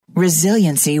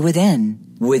Resiliency Within,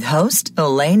 with host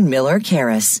Elaine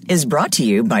Miller-Karras, is brought to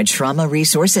you by Trauma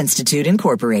Resource Institute,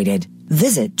 Incorporated.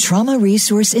 Visit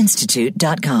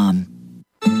traumaresourceinstitute.com.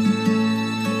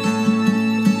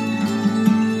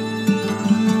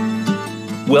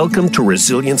 Welcome to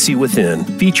Resiliency Within,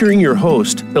 featuring your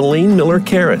host, Elaine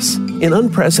Miller-Karras. In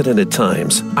unprecedented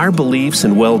times, our beliefs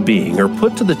and well-being are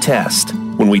put to the test.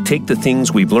 When we take the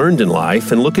things we've learned in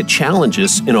life and look at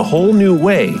challenges in a whole new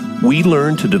way, we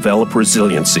learn to develop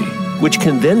resiliency, which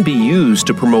can then be used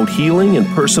to promote healing and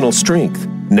personal strength.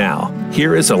 Now,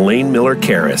 here is Elaine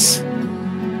Miller-Karras.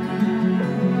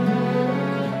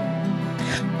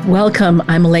 Welcome.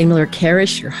 I'm Elaine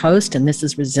Miller-Karras, your host, and this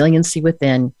is Resiliency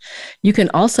Within. You can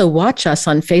also watch us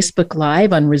on Facebook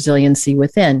Live on Resiliency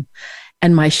Within.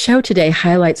 And my show today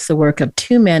highlights the work of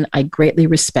two men I greatly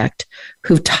respect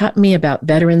who've taught me about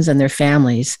veterans and their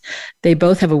families. They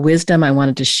both have a wisdom I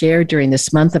wanted to share during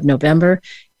this month of November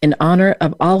in honor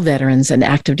of all veterans and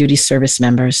active duty service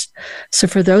members. So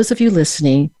for those of you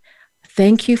listening,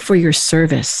 thank you for your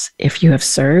service if you have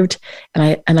served.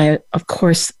 And I of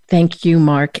course, thank you,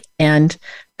 Mark and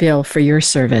Bill, for your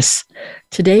service.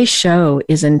 Today's show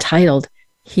is entitled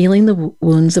Healing the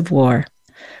Wounds of War.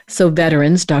 So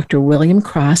veterans, Dr. William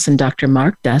Cross and Dr.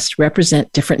 Mark Dust,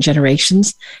 represent different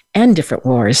generations and different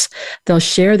wars. They'll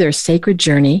share their sacred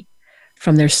journey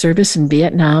from their service in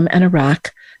Vietnam and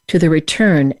Iraq to their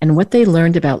return and what they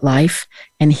learned about life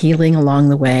and healing along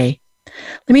the way.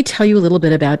 Let me tell you a little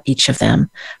bit about each of them.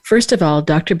 First of all,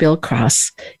 Dr. Bill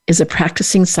Cross is a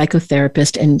practicing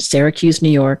psychotherapist in Syracuse, New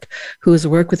York, who has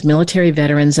worked with military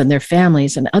veterans and their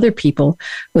families and other people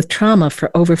with trauma for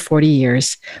over 40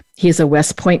 years. He is a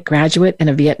West Point graduate and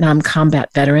a Vietnam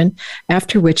combat veteran,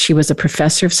 after which he was a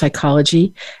professor of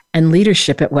psychology and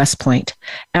leadership at West Point.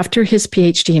 After his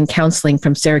PhD in counseling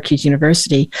from Syracuse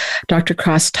University, Dr.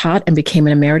 Cross taught and became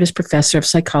an emeritus professor of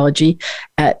psychology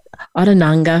at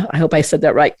Onondaga, I hope I said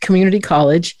that right, Community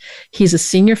College. He's a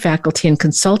senior faculty and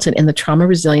consultant in the trauma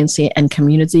resiliency and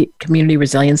community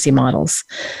resiliency models.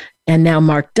 And now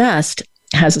Mark Dust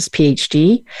has his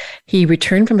PhD. He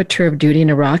returned from a tour of duty in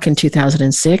Iraq in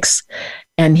 2006,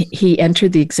 and he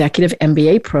entered the executive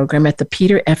MBA program at the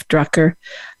Peter F. Drucker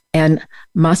and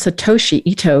Masatoshi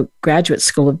Ito Graduate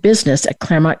School of Business at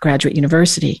Claremont Graduate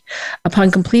University.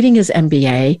 Upon completing his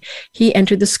MBA, he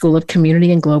entered the School of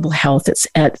Community and Global Health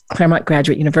at Claremont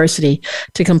Graduate University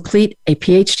to complete a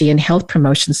PhD in Health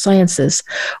Promotion Sciences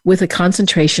with a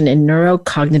concentration in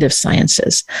neurocognitive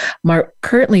sciences. Mark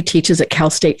currently teaches at Cal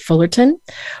State Fullerton,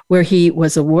 where he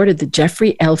was awarded the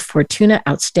Jeffrey L. Fortuna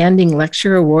Outstanding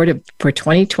Lecturer Award for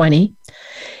 2020.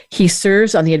 He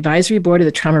serves on the advisory board of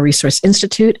the Trauma Resource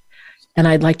Institute, and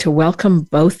I'd like to welcome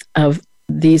both of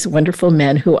these wonderful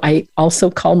men who I also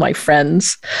call my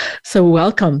friends. So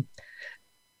welcome.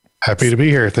 Happy to be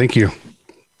here. Thank you.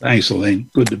 Thanks, Elaine.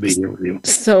 Good to be here with you.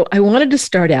 So I wanted to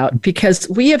start out because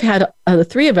we have had, the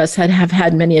three of us have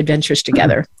had many adventures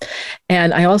together.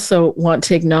 And I also want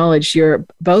to acknowledge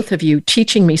both of you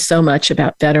teaching me so much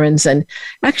about veterans and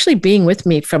actually being with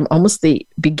me from almost the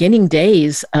beginning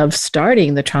days of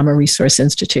starting the Trauma Resource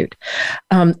Institute.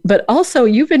 But also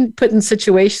you've been put in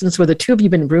situations where the two of you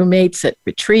have been roommates at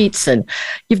retreats and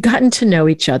you've gotten to know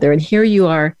each other. And here you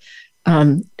are,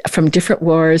 from different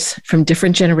wars, from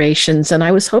different generations. And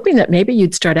I was hoping that maybe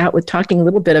you'd start out with talking a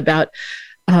little bit about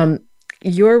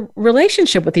your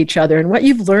relationship with each other and what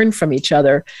you've learned from each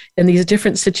other in these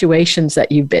different situations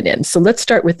that you've been in. So let's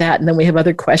start with that. And then we have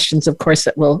other questions, of course,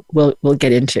 that we'll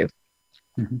get into.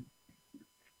 Mm-hmm.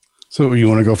 So you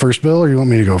want to go first, Bill, or you want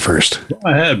me to go first? Go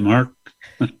ahead, Mark.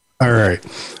 All right.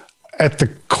 At the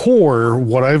core,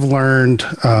 what I've learned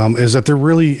is that there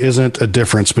really isn't a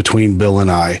difference between Bill and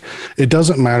I. It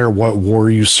doesn't matter what war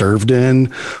you served in,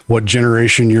 what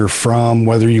generation you're from,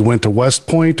 whether you went to West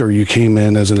Point or you came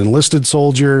in as an enlisted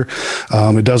soldier.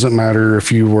 It doesn't matter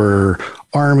if you were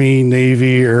Army,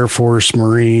 Navy, Air Force,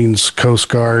 Marines, Coast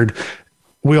Guard.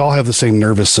 We all have the same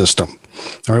nervous system.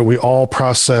 All right, we all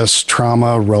process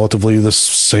trauma relatively the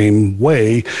same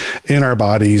way in our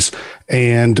bodies.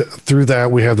 And through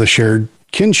that, we have the shared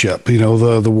kinship. You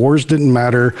know, the wars didn't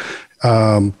matter.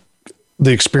 The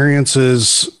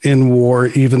experiences in war,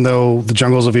 even though the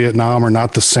jungles of Vietnam are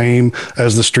not the same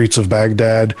as the streets of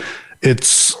Baghdad,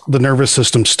 it's the nervous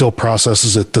system still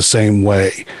processes it the same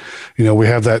way. You know, we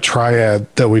have that triad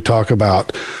that we talk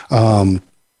about.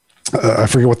 I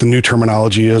forget what the new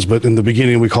terminology is, but in the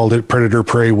beginning we called it predator,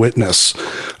 prey, witness.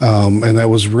 And that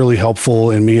was really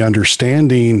helpful in me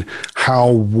understanding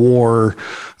how war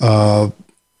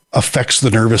affects the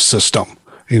nervous system,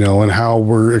 you know, and how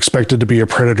we're expected to be a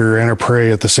predator and a prey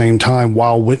at the same time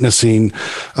while witnessing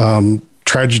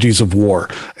tragedies of war.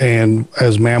 And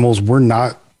as mammals, we're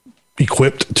not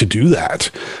equipped to do that.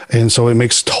 And so it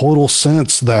makes total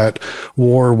sense that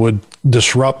war would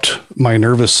disrupt my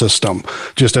nervous system,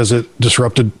 just as it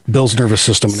disrupted Bill's nervous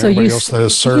system and everybody else that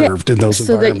has served in those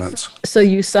environments. So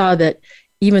you saw that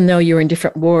even though you were in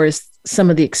different wars,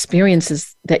 some of the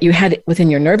experiences that you had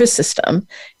within your nervous system in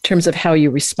terms of how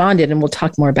you responded, and we'll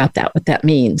talk more about that, what that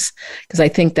means, because I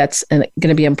think that's going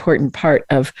to be an important part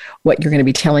of what you're going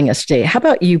to be telling us today. How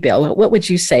about you, Bill? What would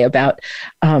you say about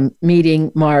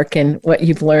meeting Mark and what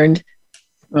you've learned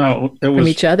from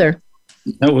each other?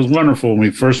 It was wonderful when we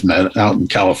first met out in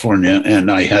California, and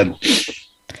I had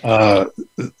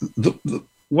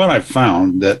what I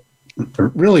found that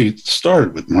really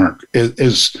started with Mark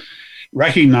is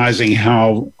recognizing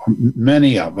how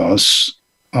many of us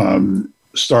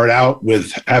start out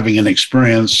with having an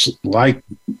experience like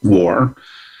war,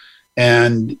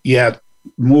 and yet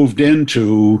moved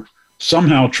into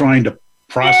somehow trying to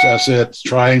process it,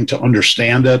 trying to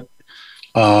understand it,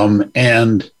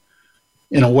 and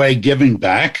in a way giving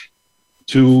back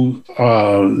to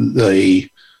the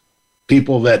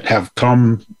people that have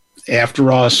come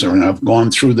after us or have gone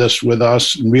through this with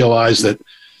us, and realize that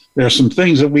there are some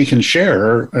things that we can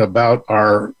share about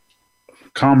our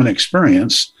common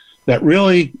experience that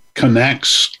really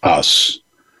connects us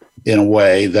in a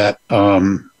way that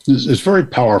is very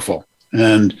powerful.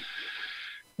 And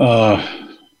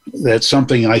that's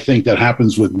something I think that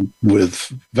happens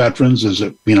with veterans, is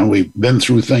that, we've been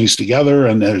through things together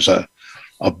and there's a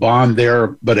bond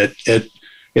there, but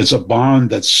it's a bond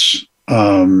that's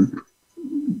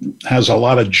has a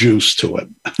lot of juice to it.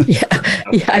 Yeah,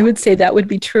 I would say that would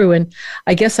be true. And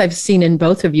I guess I've seen in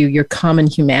both of you your common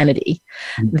humanity,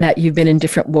 that you've been in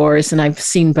different wars, and I've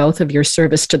seen both of your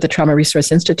service to the Trauma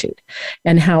Resource Institute,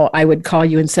 and how I would call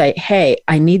you and say, hey,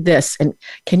 I need this, and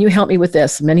can you help me with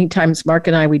this? Many times, Mark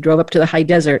and I, we drove up to the high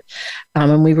desert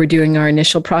and we were doing our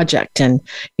initial project, and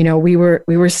we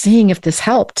were seeing if this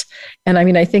helped. And I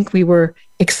mean, I think we were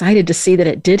excited to see that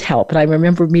it did help. And I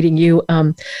remember meeting you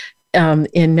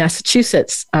in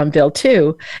Massachusetts, Bill,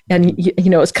 too. And,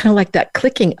 it's kind of like that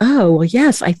clicking, oh, well,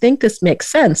 yes, I think this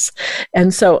makes sense.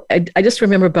 And so I just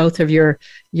remember both of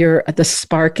the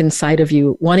spark inside of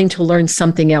you wanting to learn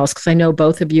something else, because I know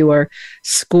both of you are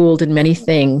schooled in many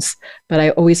things, but I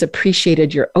always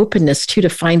appreciated your openness, too, to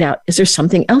find out, is there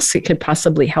something else that could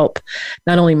possibly help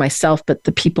not only myself, but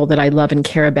the people that I love and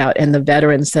care about, and the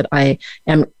veterans that I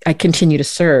continue to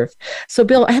serve. So,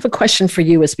 Bill, I have a question for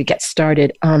you as we get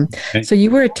started. Okay. So you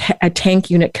were a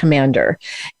tank unit commander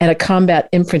and a combat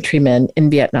infantryman in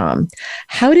Vietnam.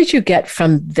 How did you get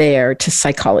from there to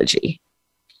psychology?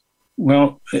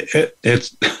 Well,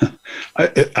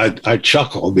 I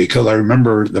chuckle because I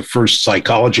remember the first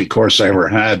psychology course I ever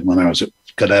had when I was a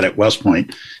cadet at West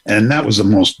Point, and that was the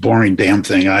most boring damn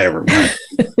thing I ever went.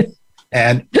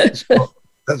 And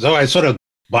so I sort of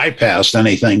bypassed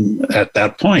anything at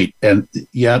that point. And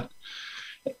yet,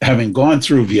 having gone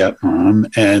through Vietnam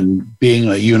and being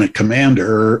a unit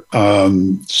commander,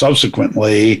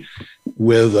 subsequently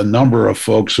with a number of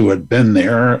folks who had been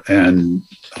there, and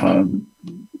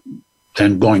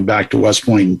going back to West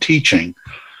Point and teaching,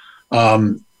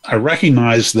 I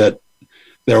recognized that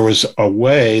there was a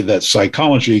way that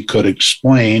psychology could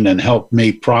explain and help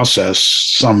me process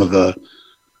some of the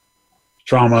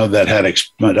trauma that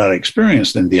I'd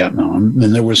experienced in Vietnam.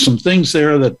 And there were some things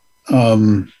there that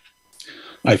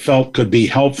I felt could be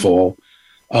helpful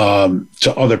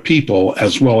to other people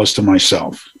as well as to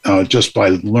myself, just by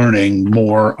learning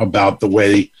more about the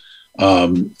way,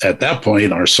 at that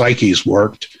point, our psyches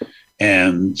worked,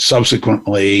 and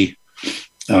subsequently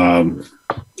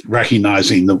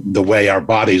recognizing the way our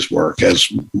bodies work, as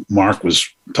Mark was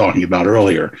talking about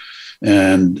earlier.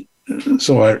 And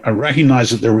so I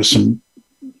recognized that there was some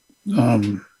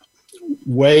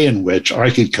way in which I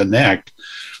could connect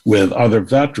with other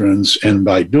veterans, and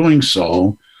by doing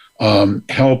so,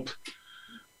 help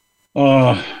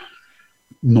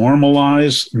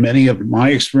normalize many of my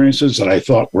experiences that I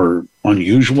thought were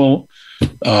unusual,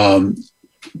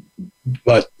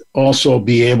 but also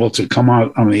be able to come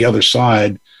out on the other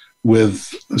side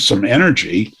with some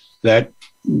energy that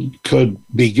could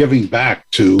be giving back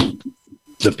to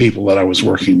the people that I was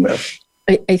working with.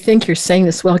 I think you're saying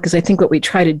this well, because I think what we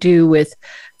try to do with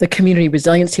the community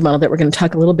resiliency model that we're going to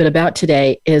talk a little bit about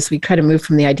today is we try to move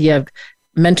from the idea of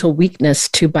mental weakness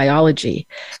to biology.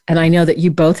 And I know that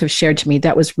you both have shared to me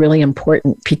that was really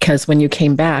important, because when you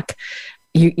came back,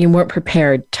 you weren't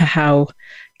prepared to how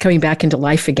coming back into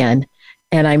life again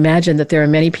And I imagine that there are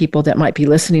many people that might be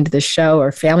listening to this show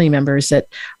or family members that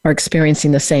are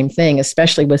experiencing the same thing,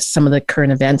 especially with some of the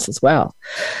current events as well.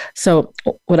 So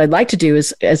what I'd like to do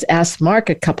is ask Mark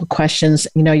a couple questions.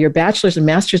 You know, your bachelor's and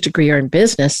master's degree are in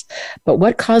business, but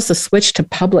what caused the switch to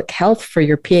public health for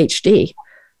your PhD?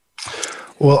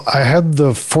 Well, I had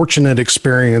the fortunate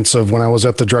experience of when I was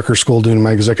at the Drucker School doing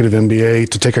my executive MBA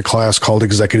to take a class called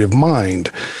Executive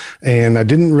Mind. And I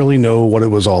didn't really know what it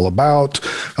was all about.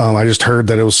 I just heard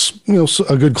that it was,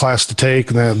 a good class to take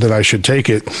and that I should take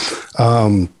it.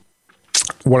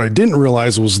 What I didn't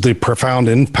realize was the profound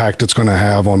impact it's going to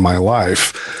have on my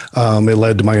life. It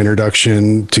led to my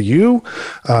introduction to you,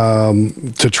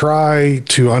 to try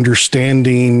to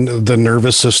understanding the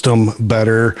nervous system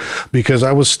better, because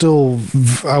I was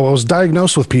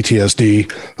diagnosed with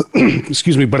PTSD,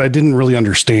 excuse me, but I didn't really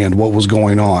understand what was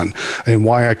going on and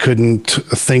why I couldn't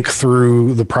think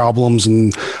through the problems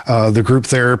and the group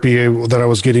therapy that I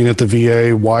was getting at the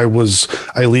VA. Why was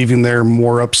I leaving there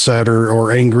more upset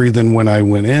or angry than when I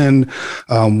went in?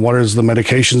 What is the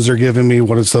medications they're giving me?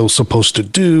 What is those supposed to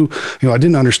do? I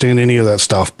didn't understand any of that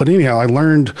stuff. But anyhow, I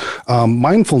learned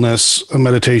mindfulness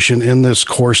meditation in this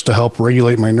course to help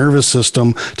regulate my nervous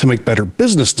system to make better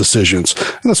business decisions.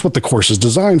 And that's what the course is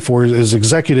designed for, is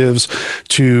executives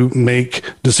to make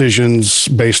decisions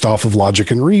based off of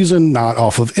logic and reason, not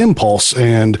off of impulse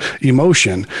and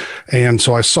emotion. And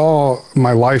so I saw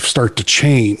my life start to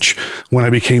change when I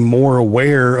became more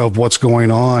aware of what's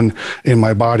going on in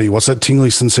my body. What's that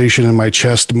tingly sensation in my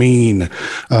chest mean?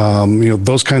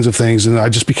 Those kinds of things. And I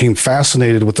just became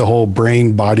fascinated with the whole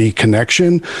brain-body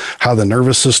connection, how the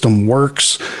nervous system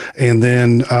works. And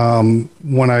then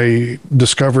when I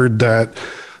discovered that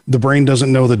the brain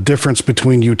doesn't know the difference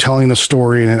between you telling a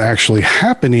story and it actually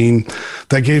happening,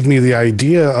 that gave me the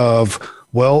idea of,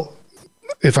 well,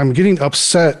 if I'm getting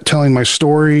upset telling my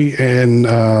story and,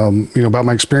 about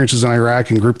my experiences in Iraq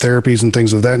and group therapies and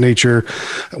things of that nature,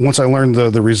 once I learned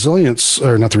the resourcing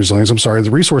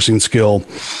skill,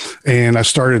 and I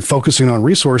started focusing on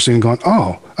resourcing and going,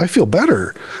 oh, I feel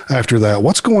better after that.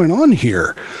 What's going on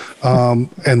here?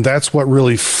 And that's what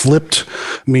really flipped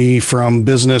me from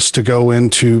business to go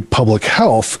into public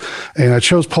health. And I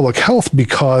chose public health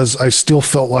because I still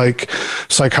felt like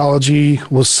psychology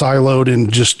was siloed in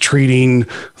just treating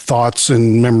thoughts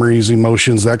and memories,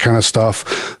 emotions, that kind of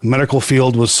stuff. The medical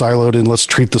field was siloed in let's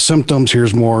treat the symptoms.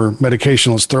 Here's more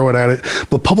medication. Let's throw it at it.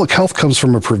 But public health comes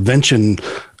from a prevention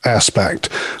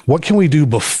aspect. What can we do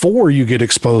before you get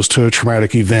exposed to a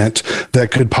traumatic event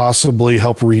that could possibly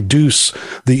help reduce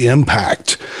the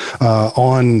impact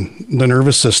on the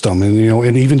nervous system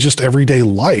and even just everyday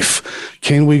life?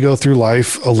 Can we go through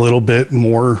life a little bit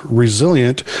more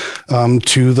resilient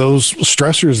to those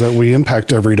stressors that we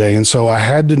impact every day? And so I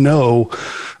had to know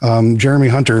Jeremy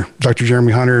Hunter. Dr.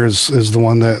 Jeremy Hunter is the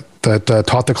one that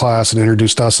taught the class and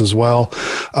introduced us as well.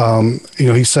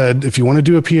 He said, if you want to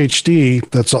do a PhD,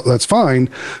 that's fine,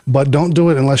 but don't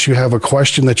do it unless you have a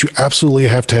question that you absolutely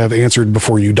have to have answered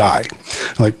before you die.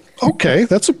 Like, okay,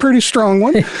 that's a pretty strong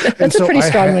one. That's a pretty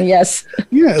strong one, yes.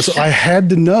 Yeah, so I had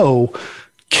to know,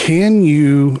 can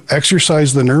you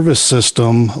exercise the nervous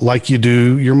system like you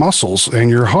do your muscles and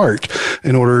your heart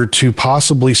in order to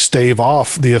possibly stave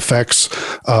off the effects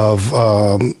of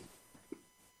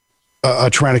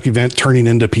a traumatic event turning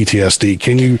into PTSD?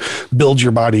 Can you build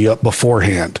your body up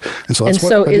beforehand? And so that's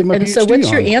so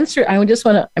what's your answer? I just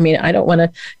want to, I don't want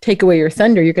to take away your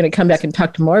thunder. You're going to come back and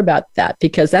talk more about that,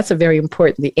 because that's a very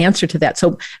important, the answer to that.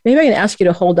 So maybe I'm going to ask you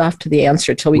to hold off to the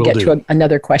answer till we get to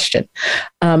another question.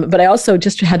 But I also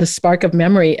just had a spark of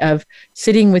memory of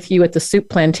sitting with you at the soup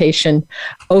plantation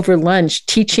over lunch,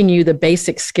 teaching you the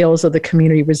basic skills of the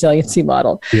community resiliency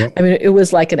model. Yep. It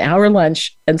was like an hour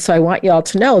lunch. And so I want you all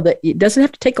to know that it doesn't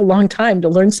have to take a long time to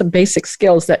learn some basic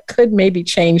skills that could maybe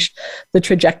change the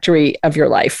trajectory of your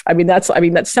life.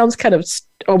 That sounds kind of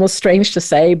almost strange to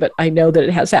say, but I know that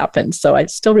it has happened. So I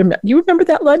still remember. You remember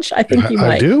that lunch? I think you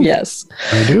might. I do. Yes,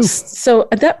 I do. So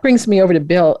that brings me over to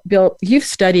Bill. Bill, you've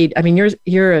studied.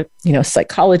 You're a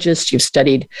psychologist. You've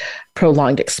studied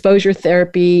prolonged exposure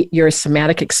therapy. You're a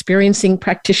somatic experiencing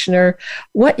practitioner.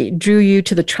 What drew you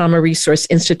to the Trauma Resource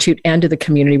Institute and to the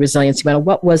Community Resiliency Model?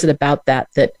 What was it about that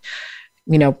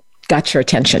got your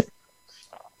attention?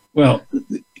 Well,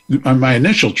 my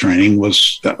initial training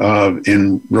was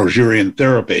in Rogerian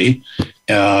therapy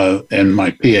and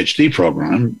my PhD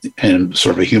program, and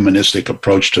sort of a humanistic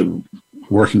approach to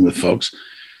working with folks,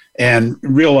 and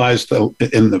realized that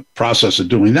in the process of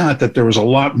doing that there was a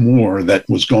lot more that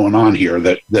was going on here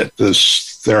that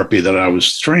this therapy that I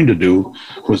was trained to do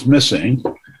was missing.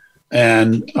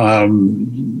 And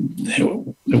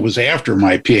it was after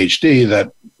my PhD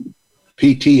that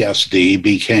PTSD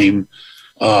became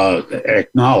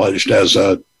acknowledged as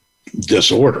a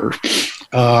disorder.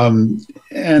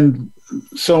 And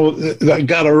so I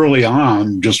got early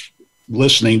on just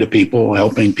listening to people,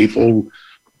 helping people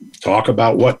talk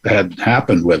about what had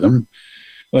happened with them.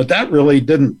 But that really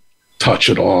didn't touch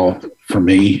at all for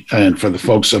me and for the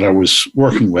folks that I was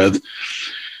working with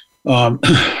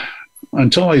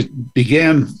until I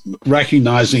began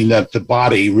recognizing that the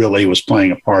body really was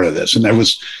playing a part of this. And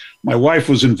my wife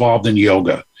was involved in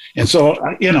yoga. And so,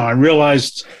 I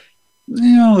realized,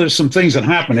 there's some things that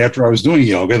happened after I was doing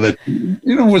yoga that,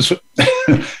 was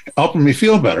helping me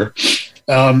feel better.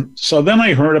 So then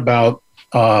I heard about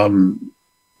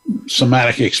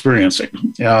somatic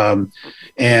experiencing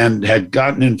and had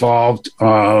gotten involved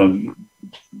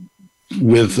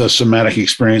with the somatic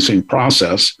experiencing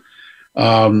process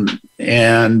and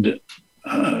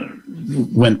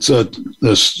went to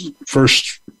this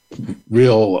first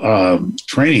real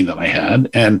training that I had.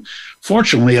 And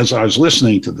fortunately, as I was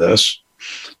listening to this,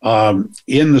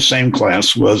 in the same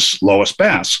class was Lois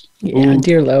Bass. Yeah,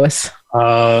 dear Lois.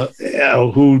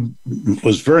 Who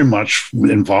was very much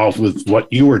involved with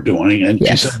what you were doing. And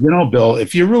yes. She said, Bill,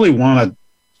 if you really want to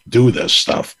do this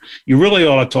stuff, you really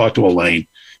ought to talk to Elaine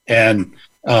and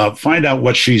find out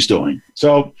what she's doing.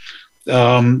 So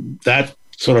that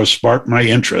sort of sparked my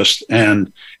interest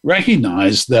and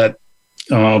recognized that,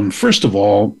 first of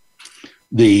all,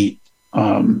 the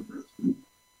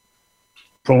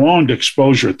prolonged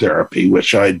exposure therapy,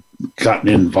 which I'd gotten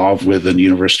involved with in the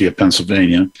University of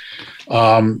Pennsylvania,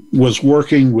 was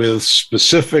working with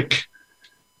specific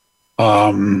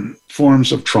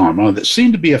forms of trauma that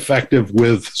seemed to be effective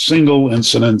with single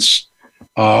incidents,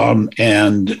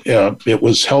 and it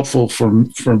was helpful for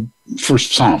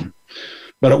some.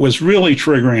 But it was really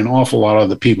triggering an awful lot of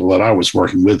the people that I was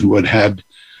working with who had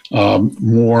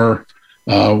more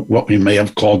what we may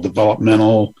have called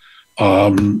developmental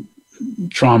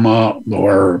trauma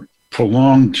or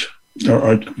prolonged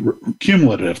or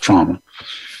cumulative trauma.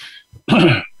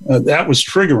 That was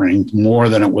triggering more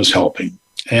than it was helping.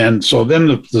 And so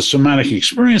then the somatic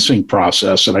experiencing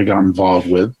process that I got involved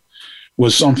with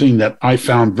was something that I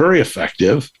found very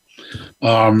effective.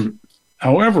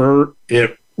 However,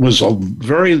 it was a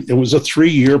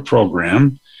 3-year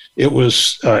program. It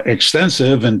was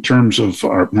extensive in terms of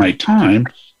my time,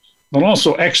 but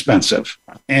also expensive.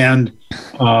 And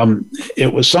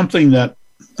it was something that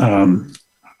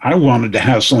I wanted to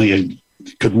have something that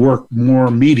could work more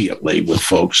immediately with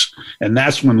folks. And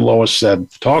that's when Lois said,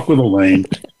 talk with Elaine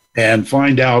and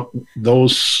find out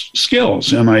those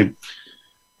skills. And I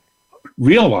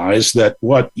realized that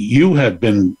what you had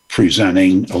been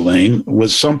presenting, Elaine,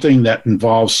 was something that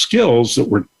involves skills that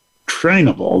were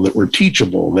trainable, that were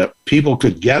teachable, that people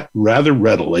could get rather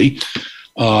readily,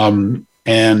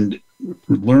 and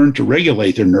learn to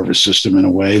regulate their nervous system in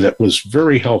a way that was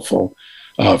very helpful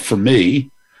for me.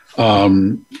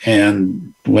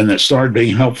 And when it started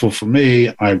being helpful for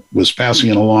me, I was passing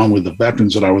it along with the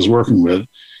veterans that I was working with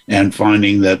and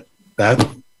finding that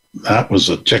was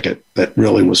a ticket that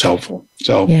really was helpful.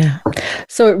 So, yeah.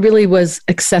 So it really was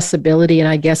accessibility and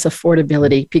I guess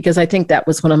affordability, because I think that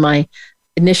was one of my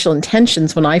initial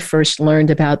intentions when I first learned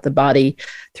about the body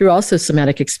through also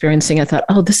somatic experiencing. I thought,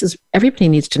 everybody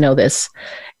needs to know this.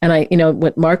 And I,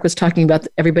 what Mark was talking about,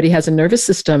 everybody has a nervous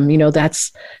system,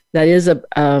 that is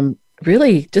a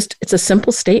really just, it's a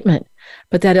simple statement,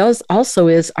 but that also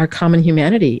is our common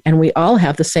humanity. And we all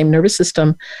have the same nervous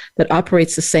system that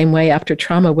operates the same way after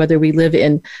trauma, whether we live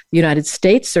in the United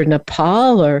States or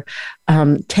Nepal or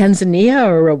Tanzania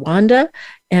or Rwanda.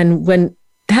 And when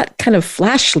that kind of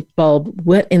flash bulb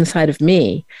went inside of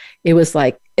me, it was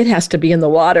like, it has to be in the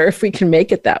water if we can make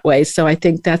it that way. So I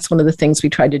think that's one of the things we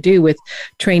tried to do with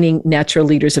training natural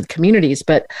leaders of communities.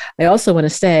 But I also want to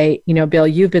say, Bill,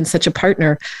 you've been such a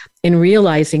partner in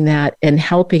realizing that and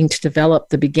helping to develop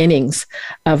the beginnings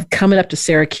of coming up to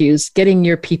Syracuse, getting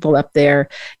your people up there,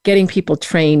 getting people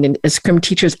trained and as Scrum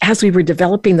teachers as we were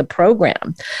developing the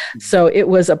program. So it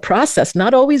was a process,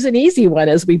 not always an easy one,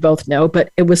 as we both know,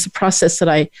 but it was a process that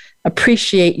I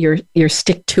appreciate your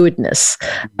stick-to-itness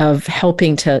of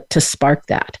helping to spark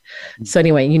that. So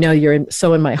anyway, you're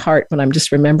so in my heart when I'm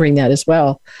just remembering that as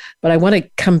well. But I want to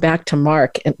come back to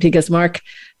Mark, because Mark,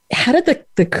 how did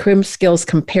the CRIM skills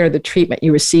compare the treatment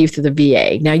you received through the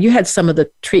VA? Now, you had some of the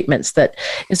treatments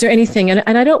is there anything,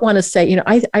 and I don't want to say,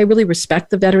 I really respect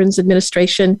the Veterans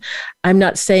Administration. I'm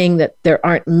not saying that there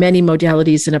aren't many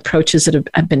modalities and approaches that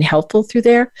have been helpful through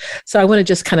there. So I want to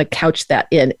just kind of couch that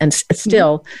in, and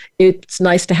still, it's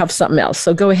nice to have something else.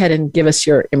 So go ahead and give us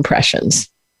your impressions.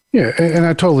 Yeah, and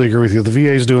I totally agree with you. The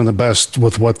VA is doing the best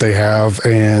with what they have,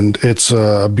 and it's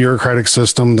a bureaucratic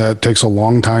system that takes a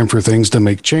long time for things to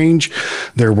make change.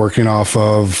 They're working off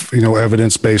of,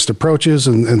 evidence-based approaches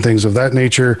and things of that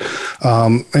nature.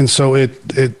 And so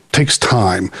it takes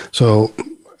time. So,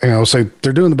 say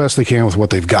they're doing the best they can with what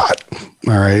they've got.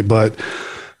 All right. But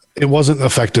it wasn't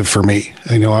effective for me.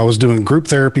 I was doing group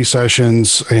therapy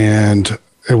sessions, and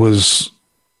it was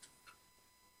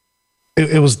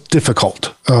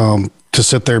difficult to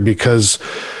sit there, because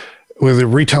with the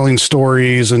retelling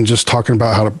stories and just talking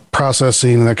about how to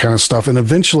processing and that kind of stuff. And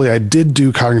eventually I did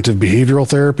do cognitive behavioral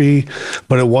therapy,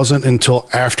 but it wasn't until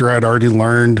after I'd already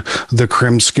learned the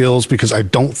CRIM skills, because I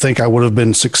don't think I would have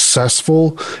been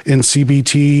successful in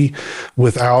CBT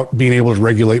without being able to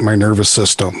regulate my nervous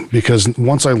system. Because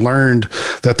once I learned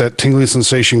that tingling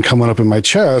sensation coming up in my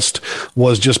chest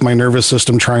was just my nervous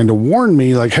system trying to warn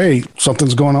me, like, hey,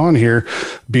 something's going on here.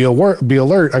 Be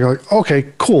alert. I go, like,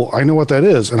 okay, cool. I know what that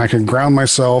is. And I can ground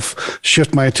myself,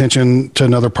 shift my attention to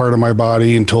another part of my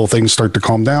body until things start to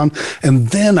calm down. And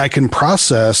then I can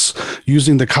process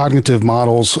using the cognitive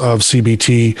models of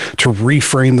CBT to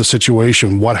reframe the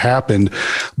situation, what happened.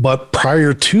 But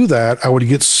prior to that, I would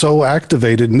get so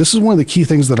activated. And this is one of the key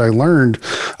things that I learned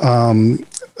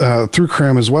through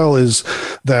CRIM as well, is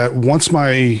that once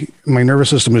my nervous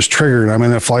system is triggered, I'm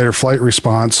in a fight or flight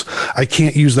response, I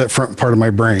can't use that front part of my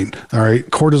brain. All right.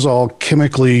 Cortisol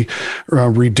chemically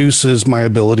reduces my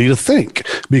ability to think,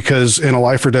 because in a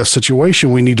life or death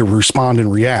situation, we need to respond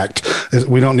and react.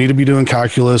 We don't need to be doing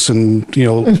calculus and,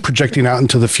 projecting out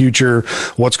into the future,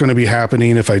 what's going to be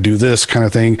happening if I do this kind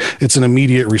of thing. It's an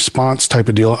immediate response type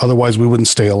of deal. Otherwise, we wouldn't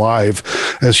stay alive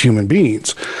as human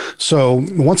beings. So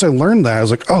once I learned that, I was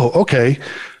like, oh, okay.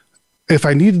 If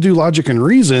I need to do logic and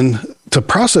reason to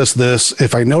process this,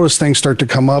 if I notice things start to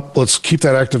come up, let's keep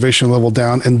that activation level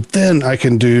down, and then I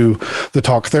can do the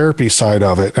talk therapy side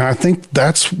of it. And I think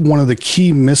that's one of the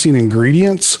key missing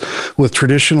ingredients with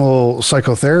traditional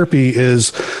psychotherapy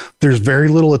is there's very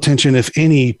little attention, if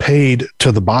any, paid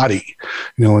to the body,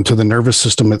 and to the nervous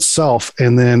system itself.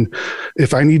 And then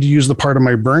if I need to use the part of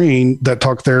my brain that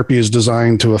talk therapy is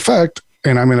designed to affect,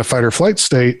 and I'm in a fight or flight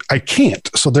state, I can't.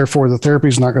 So therefore, the therapy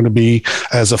is not going to be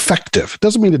as effective.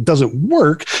 Doesn't mean it doesn't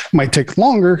work. It might take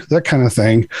longer, that kind of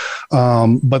thing.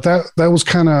 But that was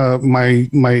kind of my.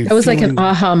 That was like an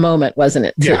aha moment, wasn't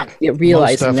it? Yeah,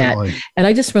 realizing that. And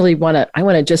I just really want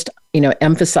to just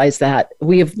emphasize that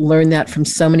we have learned that from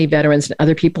so many veterans and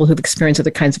other people who've experienced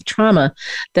other kinds of trauma,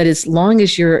 that as long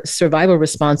as your survival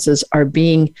responses are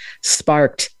being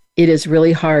sparked, it is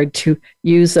really hard to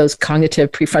use those cognitive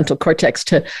prefrontal cortex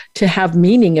to have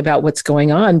meaning about what's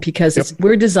going on, because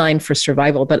we're designed for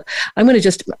survival. But I'm going to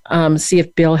just see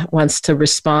if Bill wants to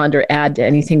respond or add to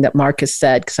anything that Mark has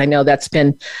said, because I know that's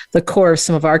been the core of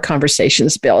some of our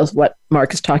conversations, Bill, is what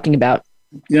Mark is talking about.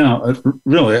 Yeah,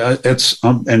 really, it's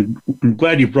and I'm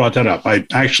glad you brought that up. I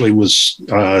actually was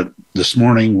this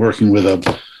morning working with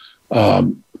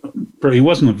he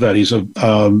wasn't a vet. He's a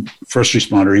first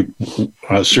responder.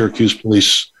 Syracuse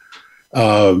Police.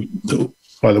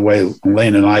 By the way,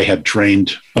 Elaine and I had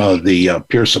trained the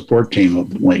peer support team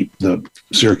of the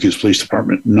Syracuse Police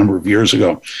Department a number of years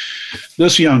ago.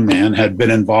 This young man had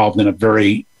been involved in a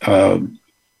very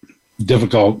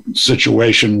difficult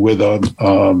situation with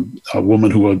a woman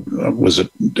who was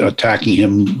attacking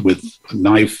him with a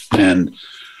knife, and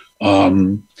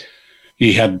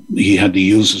he had to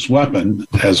use his weapon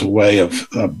as a way of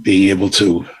being able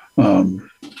to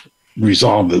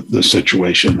resolve the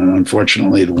situation. And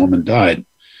unfortunately, the woman died.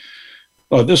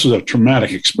 This was a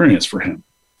traumatic experience for him.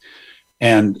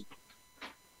 And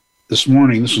this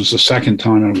morning, this was the second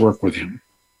time I worked with him.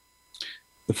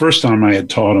 The first time I had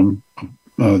taught him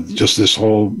just this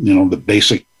whole, the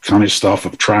basic kind of stuff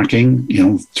of tracking,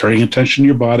 turning attention to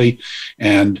your body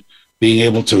and being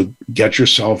able to get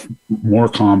yourself more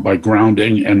calm by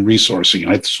grounding and resourcing.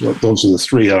 Those are the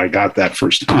three that I got that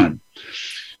first time.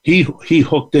 He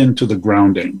hooked into the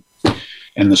grounding.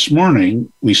 And this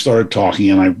morning we started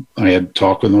talking, and I had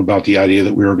talked with him about the idea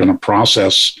that we were going to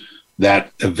process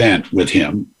that event with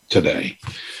him today.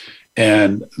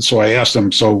 And so I asked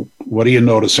him, so what are you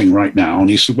noticing right now? And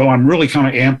he said, well, I'm really kind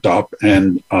of amped up.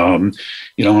 And,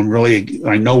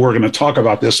 I know we're going to talk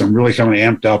about this. I'm really kind of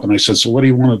amped up. And I said, so what do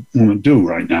you want to do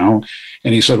right now?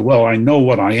 And he said, well, I know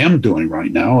what I am doing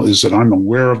right now is that I'm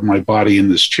aware of my body in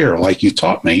this chair, like you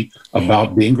taught me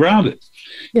about being grounded.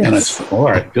 Yes. And I said, all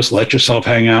right, just let yourself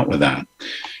hang out with that.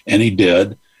 And he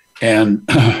did. And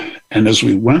as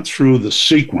we went through the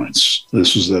sequence,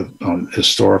 this was the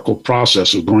historical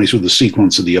process of going through the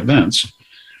sequence of the events,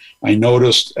 I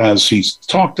noticed as he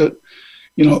talked that,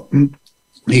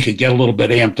 he could get a little bit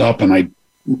amped up, and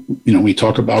we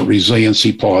talk about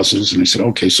resiliency pauses, and I said,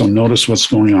 okay, so notice what's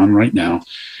going on right now.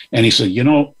 And he said,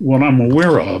 what I'm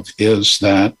aware of is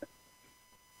that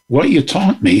what you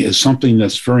taught me is something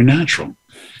that's very natural.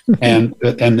 And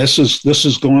this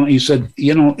is going on. He said,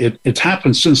 it's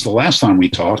happened since the last time we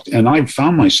talked, and I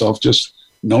found myself just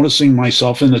noticing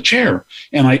myself in the chair,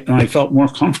 and I felt more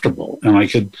comfortable,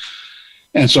 and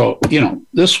so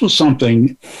this was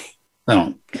something,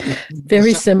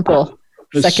 very simple.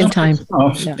 Second time,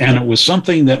 and it was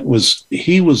something that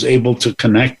he was able to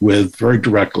connect with very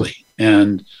directly,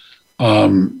 and at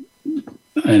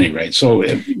any rate, so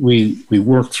we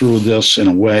worked through this in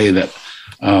a way that.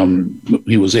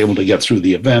 He was able to get through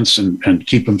the events and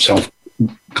keep himself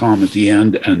calm at the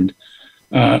end. And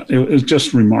it was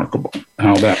just remarkable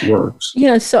how that works.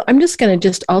 So I'm just going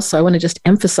to I want to just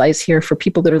emphasize here for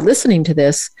people that are listening to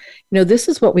this, this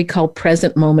is what we call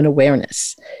present moment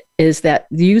awareness, is that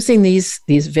using these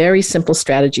very simple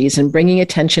strategies and bringing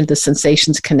attention to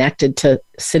sensations connected to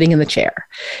sitting in the chair.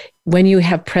 When you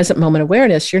have present moment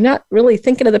awareness, you're not really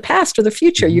thinking of the past or the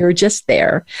future. You're just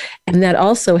there. And that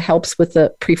also helps with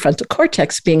the prefrontal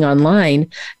cortex being online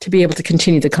to be able to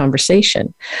continue the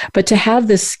conversation. But to have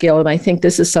this skill, and I think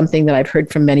this is something that I've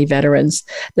heard from many veterans,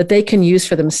 that they can use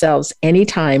for themselves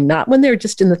anytime, not when they're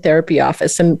just in the therapy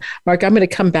office. And Mark, I'm going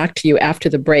to come back to you after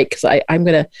the break, because I'm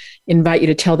going to invite you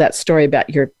to tell that story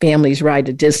about your family's ride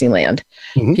to Disneyland.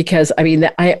 Mm-hmm. Because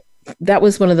that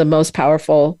was one of the most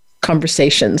powerful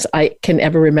conversations I can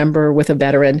ever remember with a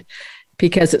veteran,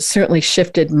 because it certainly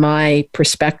shifted my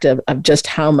perspective of just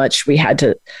how much we had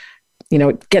to,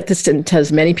 get this into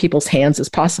as many people's hands as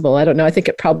possible. I don't know. I think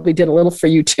it probably did a little for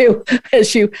you too,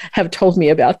 as you have told me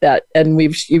about that. And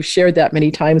you've shared that many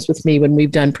times with me when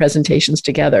we've done presentations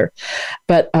together.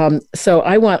 But so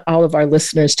I want all of our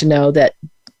listeners to know that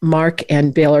Mark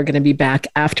and Bill are going to be back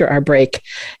after our break,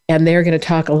 and they're going to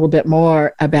talk a little bit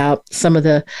more about some of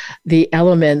the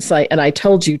elements. I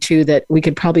told you too that we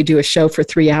could probably do a show for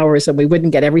 3 hours and we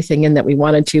wouldn't get everything in that we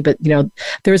wanted to. But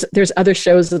there's other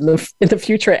shows in the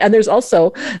future, and there's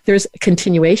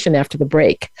continuation after the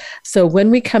break. So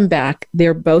when we come back,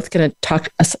 they're both going to talk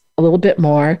us a little bit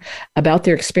more about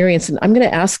their experience, and I'm going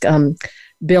to ask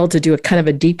Bill to do a kind of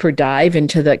a deeper dive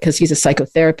into because he's a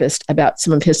psychotherapist, about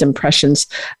some of his impressions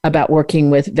about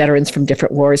working with veterans from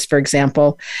different wars, for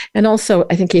example. And also,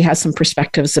 I think he has some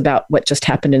perspectives about what just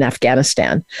happened in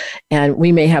Afghanistan. And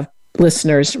we may have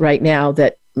listeners right now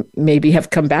that maybe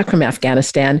have come back from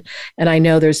Afghanistan. And I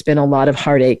know there's been a lot of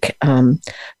heartache,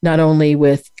 not only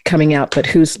with coming out, but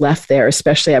who's left there.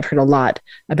 Especially, I've heard a lot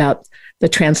about the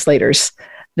translators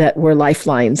that were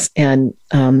lifelines, and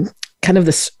kind of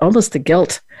this almost the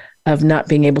guilt of not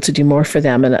being able to do more for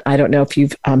them. And I don't know if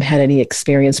you've had any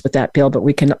experience with that, Bill, but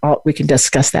we can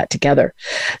discuss that together.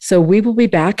 So we will be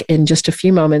back in just a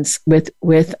few moments with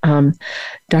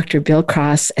Dr. Bill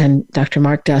Cross and Dr.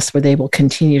 Mark Duss, where they will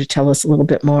continue to tell us a little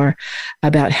bit more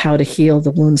about how to heal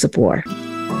the wounds of war.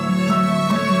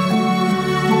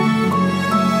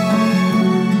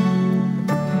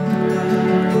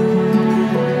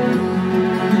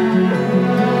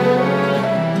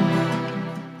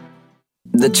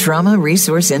 The Trauma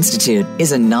Resource Institute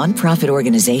is a nonprofit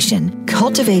organization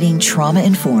cultivating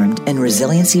trauma-informed and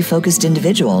resiliency-focused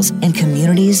individuals and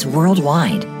communities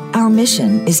worldwide. Our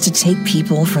mission is to take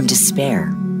people from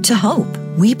despair to hope.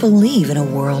 We believe in a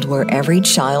world where every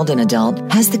child and adult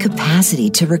has the capacity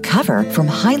to recover from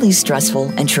highly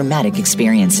stressful and traumatic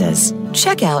experiences.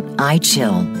 Check out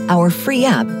iChill, our free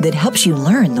app that helps you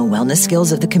learn the wellness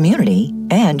skills of the community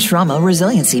and trauma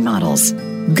resiliency models.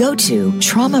 Go to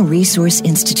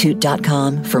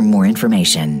traumaresourceinstitute.com for more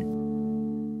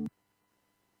information.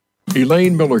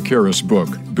 Elaine Miller-Karras' book,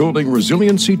 Building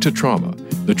Resiliency to Trauma,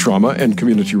 The Trauma and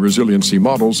Community Resiliency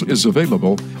Models, is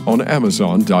available on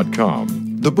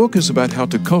Amazon.com. The book is about how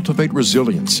to cultivate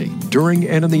resiliency during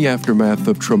and in the aftermath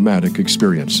of traumatic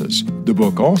experiences. The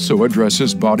book also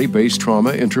addresses body-based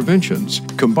trauma interventions,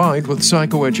 combined with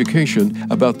psychoeducation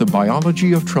about the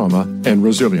biology of trauma and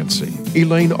resiliency.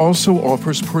 Elaine also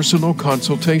offers personal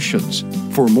consultations.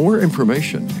 For more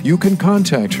information, you can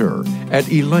contact her at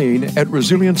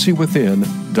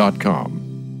elaine@resiliencywithin.com.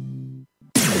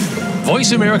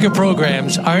 Voice America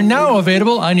programs are now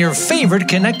available on your favorite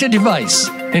connected device,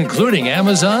 including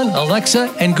Amazon,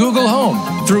 Alexa, and Google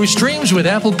Home. Through streams with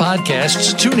Apple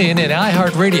Podcasts, TuneIn, and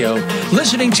iHeartRadio,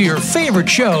 listening to your favorite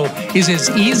show is as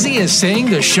easy as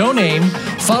saying the show name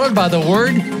followed by the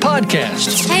word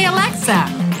podcast. Hey, Alexa,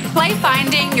 play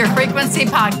Finding Your Frequency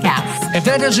podcast. If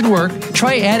that doesn't work,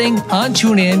 try adding on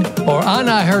TuneIn or on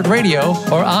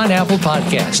iHeartRadio or on Apple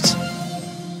Podcasts.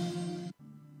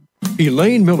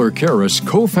 Elaine Miller Karas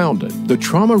co-founded the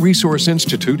Trauma Resource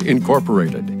Institute,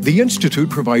 Incorporated. The Institute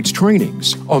provides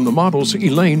trainings on the models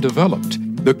Elaine developed,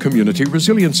 the Community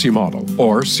Resiliency Model,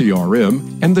 or CRM,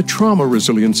 and the Trauma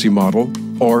Resiliency Model,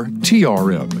 or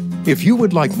TRM. If you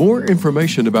would like more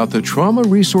information about the Trauma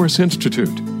Resource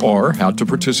Institute or how to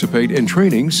participate in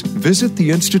trainings, visit the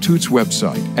Institute's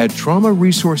website at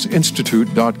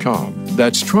traumaresourceinstitute.com.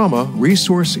 That's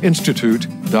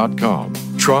traumaresourceinstitute.com.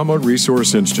 Trauma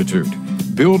Resource Institute.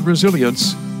 Build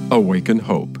resilience, awaken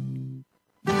hope.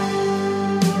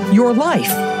 Your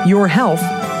life, your health,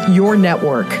 your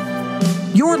network.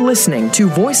 You're listening to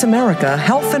Voice America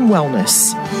Health and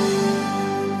Wellness.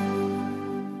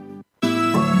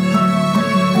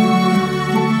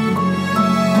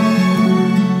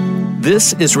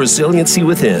 This is Resiliency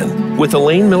Within with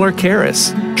Elaine Miller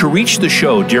Karas. To reach the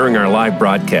show during our live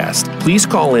broadcast, please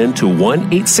call in to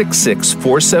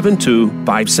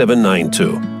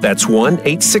 1-866-472-5792. That's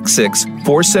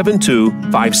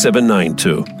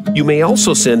 1-866-472-5792. You may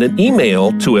also send an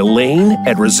email to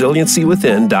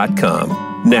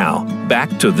elaine@resiliencywithin.com. Now,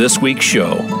 back to this week's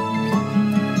show.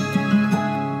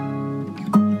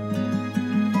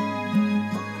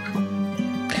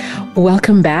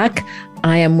 Welcome back.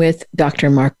 I am with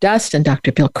Dr. Mark Dust and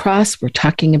Dr. Bill Cross. We're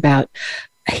talking about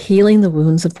healing the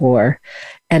wounds of war.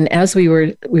 And as we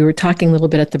were talking a little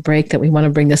bit at the break that we want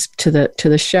to bring this to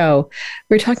the show,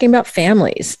 we're talking about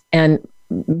families. And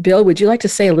Bill, would you like to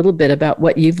say a little bit about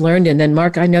what you've learned? And then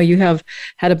Mark, I know you have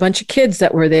had a bunch of kids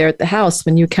that were there at the house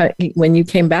when you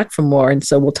came back from war. And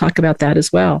so we'll talk about that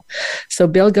as well. So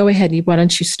Bill, go ahead. Why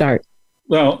don't you start?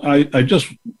 Well, I just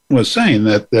was saying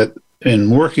that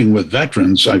in working with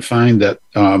veterans, I find that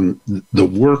the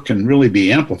work can really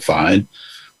be amplified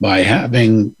by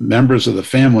having members of the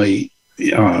family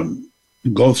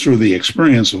go through the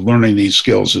experience of learning these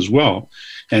skills as well.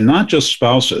 And not just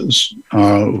spouses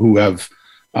who have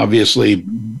obviously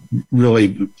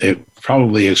really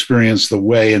probably experienced the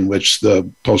way in which the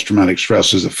post-traumatic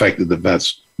stress has affected the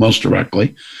vets most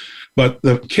directly, but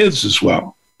the kids as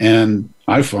well. And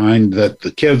I find that the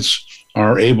kids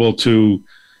are able to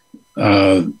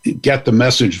get the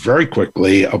message very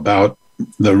quickly about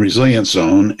the resilience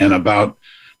zone and about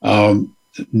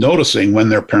noticing when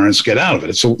their parents get out of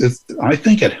it. So I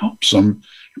think it helps them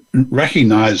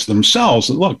recognize themselves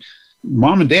that, look,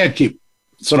 mom and dad keep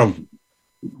sort of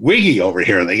wiggy over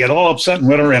here. They get all upset and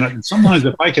whatever. And sometimes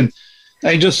if I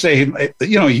just say,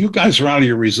 you guys are out of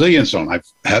your resilience zone.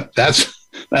 That's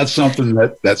something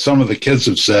that some of the kids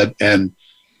have said, and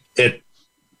it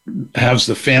has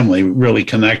the family really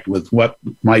connect with what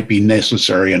might be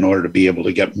necessary in order to be able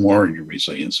to get more in your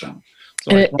resilience zone.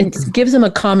 So and it gives them a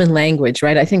common language,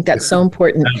 right? I think that's so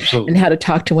important in how to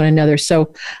talk to one another.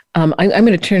 So I'm going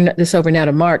to turn this over now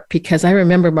to Mark, because I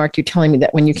remember, Mark, you telling me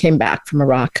that when you came back from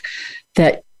Iraq,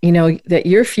 that, that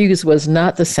your fuse was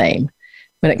not the same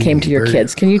when it came to your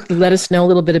kids. Can you let us know a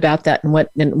little bit about that and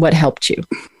what helped you?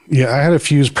 Yeah, I had a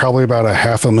fuse probably about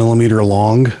 0.5 millimeter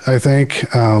long, I think.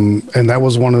 And that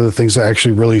was one of the things that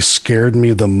actually really scared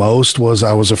me the most. Was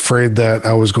I was afraid that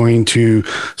I was going to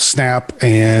snap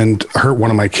and hurt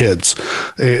one of my kids.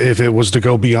 If it was to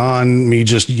go beyond me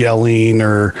just yelling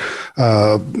or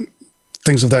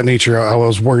things of that nature, I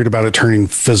was worried about it turning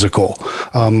physical.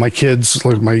 My kids,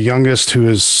 like my youngest, who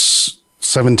is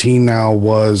 17 now,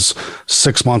 was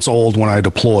 6 months old when I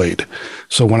deployed.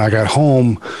 So when I got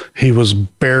home, he was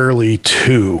barely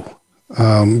 2,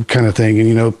 kind of thing.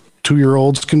 And,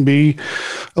 2-year-olds can be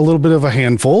a little bit of a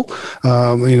handful.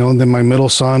 And then my middle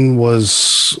son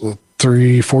was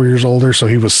 3-4 years older. So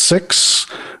he was 6.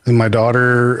 And my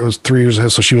daughter was 3 years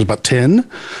ahead. So she was about 10,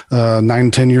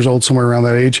 9-10 years old, somewhere around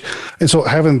that age. And so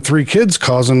having 3 kids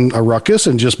causing a ruckus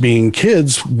and just being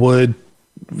kids would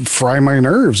fry my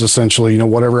nerves, essentially,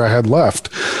 whatever I had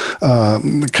left,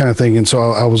 kind of thing. And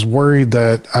so I was worried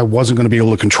that I wasn't going to be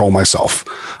able to control myself,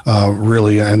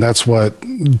 really. And that's what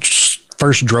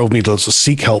first drove me to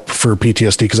seek help for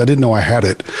PTSD, because I didn't know I had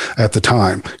it at the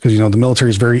time. Because, the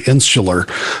military is very insular,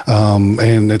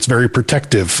 and it's very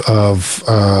protective of,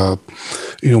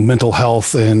 mental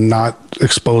health, and not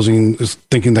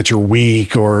thinking that you're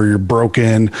weak or you're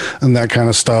broken and that kind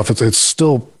of stuff. It's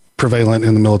still prevalent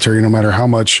in the military, no matter how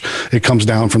much it comes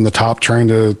down from the top, trying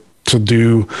to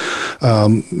do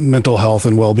mental health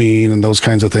and well-being and those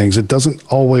kinds of things. It doesn't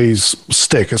always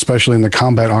stick, especially in the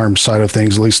combat arms side of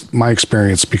things, at least my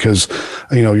experience, because,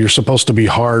 you're supposed to be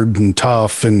hard and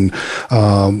tough, and,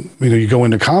 you go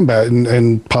into combat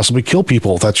and possibly kill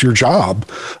people. That's your job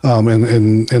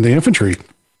in the infantry.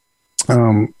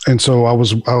 And so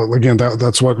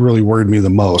that's what really worried me the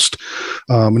most.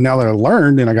 And now that I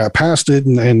learned and I got past it,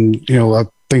 and I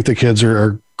think the kids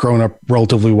are growing up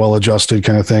relatively well-adjusted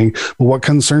kind of thing. But what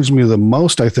concerns me the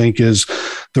most, I think, is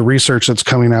the research that's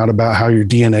coming out about how your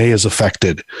DNA is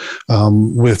affected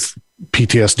with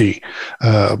PTSD,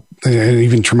 and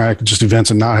even traumatic just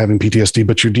events and not having PTSD,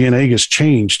 but your DNA gets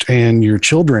changed, and your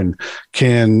children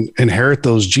can inherit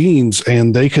those genes,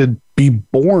 and they could be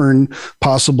born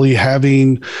possibly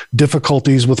having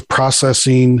difficulties with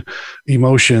processing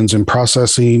emotions and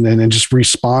processing and just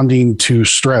responding to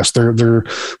stress. They're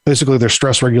basically, their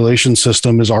stress regulation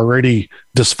system is already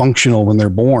dysfunctional when they're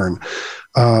born.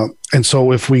 And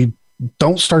so if we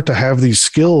don't start to have these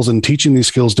skills and teaching these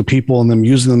skills to people, and them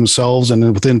using themselves and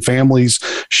then within families,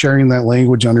 sharing that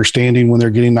language, understanding when they're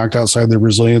getting knocked outside their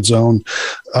resilience zone,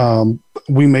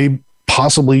 we may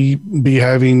possibly be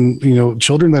having,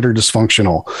 children that are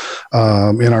dysfunctional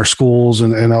in our schools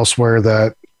and elsewhere,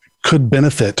 that could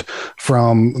benefit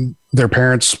from their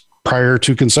parents prior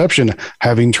to conception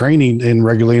having training in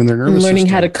regulating their nervous system. Learning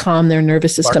how to calm their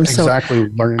nervous system. Exactly.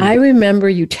 I remember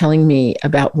you telling me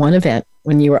about one event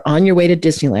when you were on your way to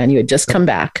Disneyland. You had just come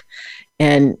back,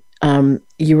 and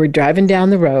you were driving down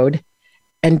the road,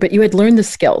 but you had learned the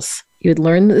skills.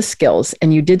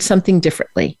 And you did something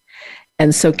differently.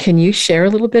 And so can you share a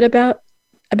little bit about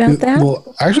that?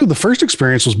 Well, actually, the first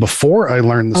experience was before I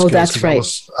learned the skills. Oh, that's right.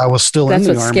 I was still in the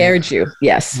Army. That's what scared you.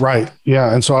 Yes. Right.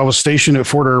 Yeah. And so I was stationed at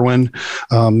Fort Irwin,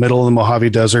 middle of the Mojave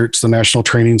Desert. It's the National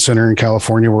Training Center in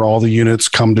California, where all the units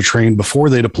come to train before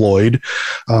they deployed.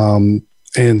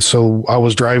 And so I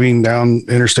was driving down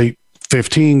Interstate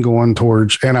 15 going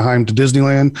towards Anaheim to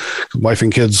Disneyland. Wife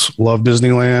and kids love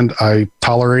Disneyland. I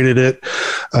tolerated it.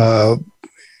 I'll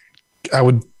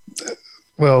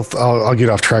get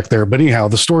off track there. But anyhow,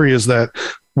 the story is that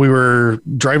we were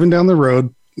driving down the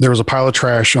road. There was a pile of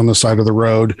trash on the side of the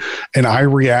road, and I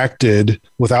reacted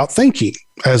without thinking,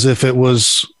 as if it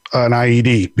was an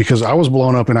IED, because I was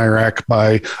blown up in Iraq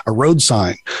by a road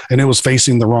sign, and it was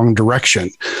facing the wrong direction.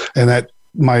 And that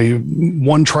my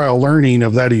one trial learning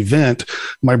of that event,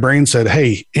 my brain said,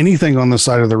 hey, anything on the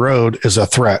side of the road is a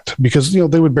threat, because,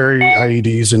 they would bury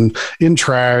IEDs in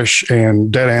trash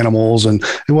and dead animals. And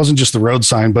it wasn't just the road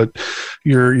sign, but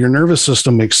your nervous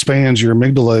system expands, your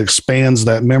amygdala expands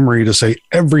that memory to say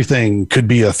everything could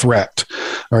be a threat,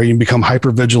 or you become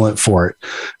hypervigilant for it.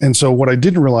 And so what I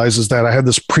didn't realize is that I had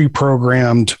this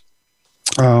pre-programmed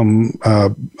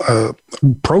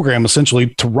program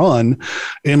essentially to run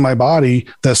in my body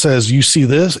that says, you see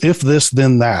this, if this,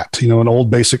 then that, an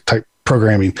old basic type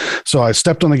programming. So I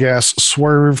stepped on the gas,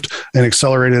 swerved, and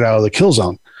accelerated out of the kill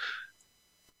zone.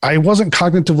 I wasn't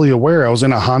cognitively aware. I was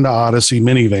in a Honda Odyssey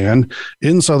minivan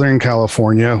in Southern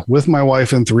California with my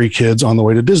wife and 3 kids on the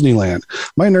way to Disneyland.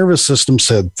 My nervous system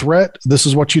said, threat, this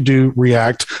is what you do,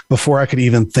 react, before I could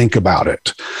even think about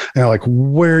it. And I'm like,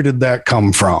 where did that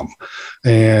come from?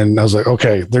 And I was like,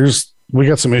 okay, we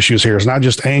got some issues here. It's not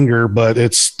just anger, but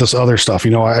it's this other stuff.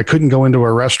 I couldn't go into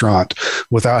a restaurant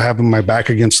without having my back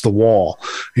against the wall.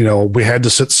 We had to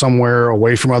sit somewhere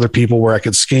away from other people where I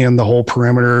could scan the whole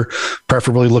perimeter,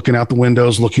 preferably looking out the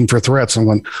windows, looking for threats. I'm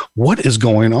going, what is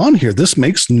going on here? This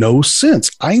makes no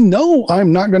sense. I know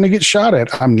I'm not going to get shot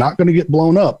at. I'm not going to get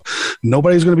blown up.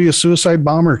 Nobody's going to be a suicide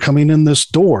bomber coming in this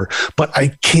door, but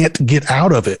I can't get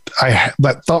out of it.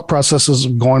 That thought process is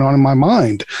going on in my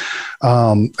mind.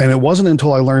 And it wasn't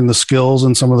until I learned the skills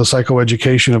and some of the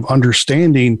psychoeducation of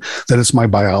understanding that it's my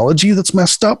biology that's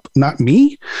messed up, not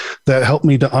me, that helped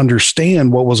me to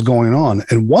understand what was going on.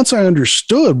 And once I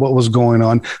understood what was going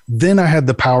on, then I had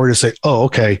the power to say, oh,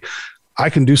 okay,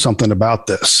 I can do something about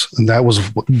this. And that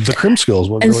was the CRIM skills.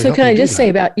 And really so can I just say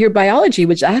about your biology,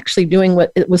 which actually doing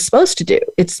what it was supposed to do.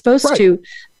 It's supposed to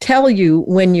tell you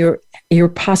when you're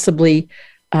possibly,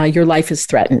 your life is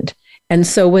threatened. And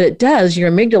so what it does,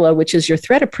 your amygdala, which is your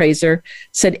threat appraiser,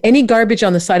 said any garbage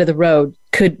on the side of the road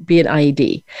could be an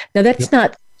IED. Now, that's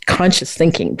not conscious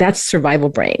thinking. That's survival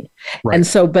brain. Right. And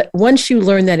so, but once you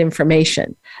learn that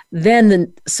information,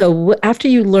 so after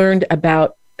you learned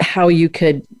about how you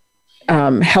could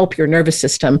help your nervous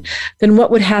system, then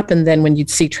what would happen then when you'd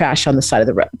see trash on the side of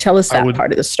the road? Tell us that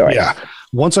part of the story. Yeah.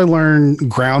 Once I learned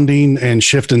grounding and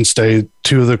shift and stay,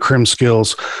 two of the CRIM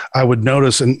skills, I would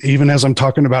notice, and even as I'm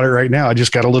talking about it right now, I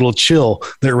just got a little chill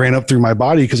that ran up through my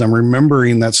body because I'm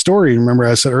remembering that story. Remember,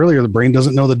 I said earlier, the brain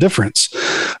doesn't know the difference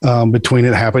between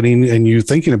it happening and you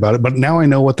thinking about it. But now I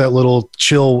know what that little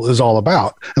chill is all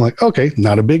about. And like, okay,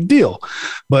 not a big deal.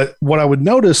 But what I would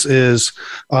notice is,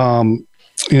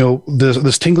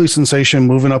 this tingly sensation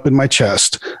moving up in my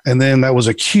chest. And then that was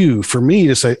a cue for me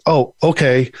to say, oh,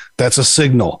 okay, that's a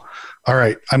signal. All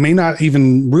right. I may not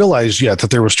even realize yet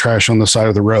that there was trash on the side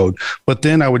of the road, but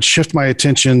then I would shift my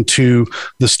attention to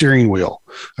the steering wheel.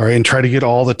 All right. And try to get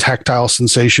all the tactile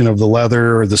sensation of the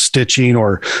leather or the stitching,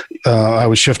 or I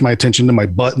would shift my attention to my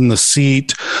butt in the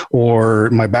seat or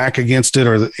my back against it,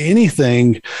 or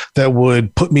anything that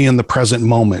would put me in the present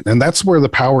moment. And that's where the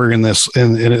power in this,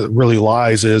 and it really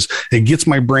lies, is it gets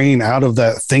my brain out of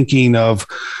that thinking of,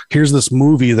 here's this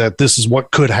movie that this is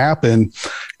what could happen.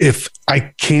 If I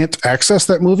can't access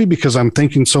that movie because I'm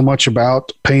thinking so much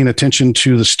about paying attention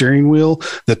to the steering wheel,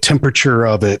 the temperature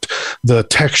of it, the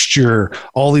texture,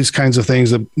 all these kinds of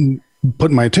things that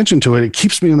put my attention to it, it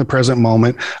keeps me in the present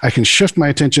moment. I can shift my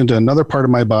attention to another part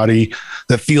of my body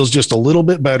that feels just a little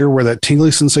bit better, where that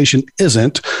tingly sensation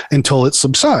isn't, until it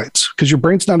subsides, because your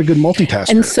brain's not a good multitasker.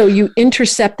 And so you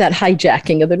intercept that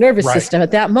hijacking of the nervous system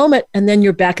at that moment, and then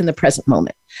you're back in the present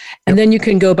moment. And then you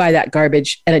can go by that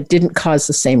garbage, and it didn't cause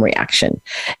the same reaction.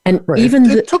 And even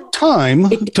it took time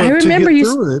to get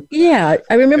through it. Yeah,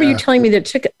 I remember you telling me that it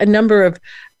took a number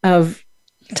of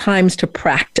times to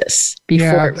practice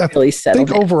before it really settled.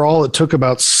 I think overall it took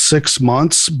about 6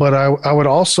 months, but I would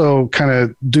also kind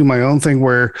of do my own thing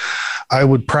where I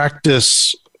would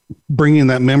practice bringing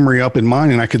that memory up in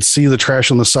mind, and I could see the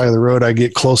trash on the side of the road. I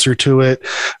get closer to it.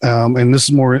 And this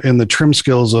is more in the trim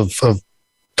skills of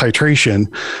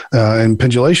titration and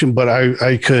pendulation, but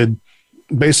I could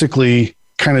basically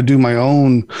kind of do my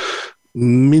own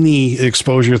mini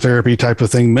exposure therapy type of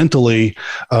thing mentally,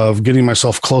 of getting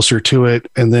myself closer to it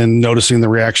and then noticing the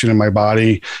reaction in my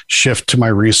body, shift to my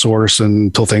resource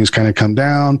until things kind of come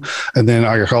down. And then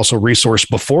I also resource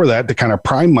before that to kind of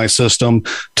prime my system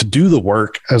to do the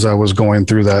work as I was going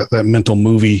through that mental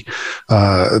movie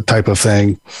type of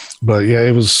thing. But yeah,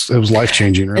 it was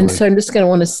life-changing, really. And so I'm just going to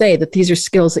want to say that these are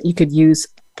skills that you could use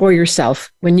for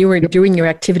yourself when you were doing your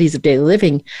activities of daily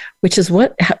living, which is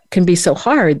what can be so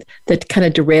hard, that kind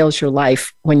of derails your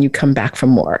life when you come back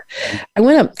from war. I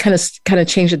want to kind of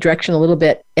change the direction a little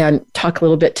bit and talk a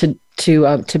little bit to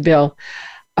Bill.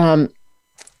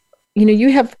 You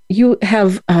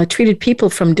have treated people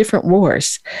from different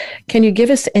wars. Can you give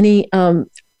us any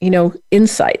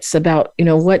insights about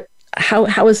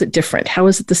how is it different? How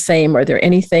is it the same? Are there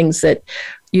any things that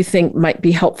you think might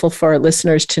be helpful for our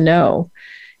listeners to know?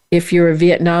 If you're a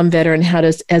Vietnam veteran,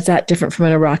 is that different from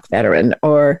an Iraq veteran,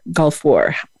 or Gulf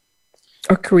War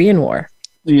or Korean War?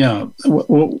 Yeah.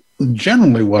 Well,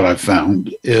 generally what I've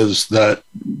found is that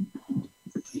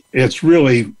it's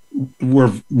really,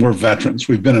 we're veterans.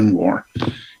 We've been in war.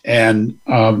 And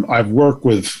I've worked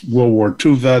with World War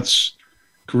II vets,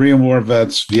 Korean War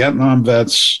vets, Vietnam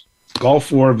vets,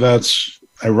 Gulf War vets,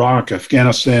 Iraq,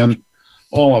 Afghanistan,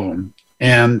 all of them.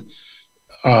 And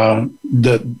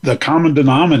the common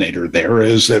denominator there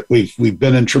is that we've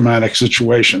been in traumatic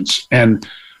situations. And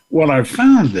what I've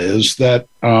found is that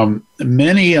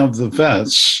many of the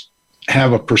vets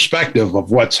have a perspective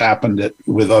of what's happened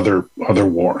with other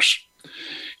wars.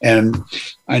 And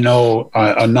I know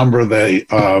a number of the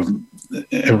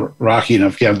Iraqi and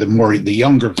Afghan, the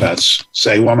younger vets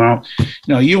say, well,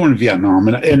 now, you were in Vietnam,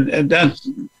 and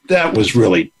that was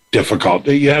really difficult.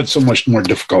 You had so much more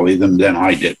difficulty than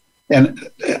I did.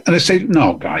 And I say,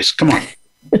 no, guys, come on.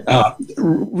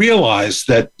 Realize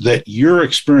that your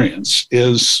experience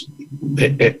is,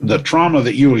 the trauma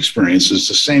that you experience is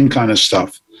the same kind of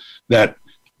stuff that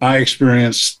I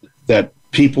experienced, that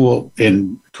people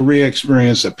in Korea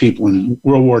experience, that people in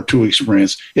World War II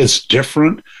experience. It's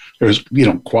different. There's,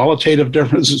 qualitative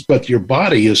differences, but your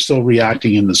body is still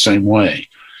reacting in the same way.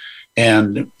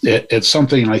 And it's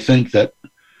something I think that,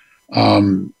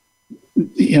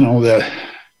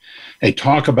 they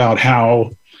talk about how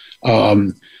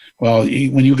well,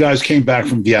 when you guys came back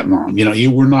from Vietnam, you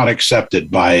were not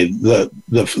accepted by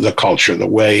the culture the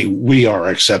way we are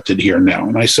accepted here now.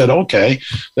 And I said, okay,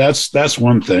 that's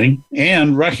one thing.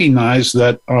 And recognize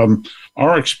that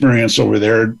our experience over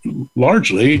there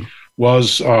largely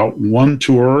was one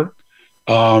tour.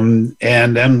 And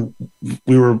then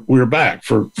we were back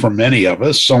for many of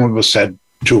us. Some of us had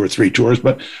 2 or 3 tours,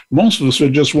 but most of us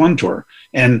had just one tour.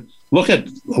 And look at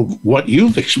what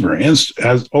you've experienced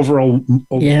as overall.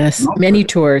 Yes, many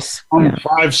tours.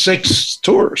 5, 6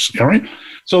 tours, right?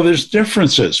 So there's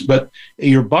differences, but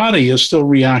your body is still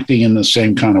reacting in the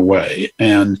same kind of way.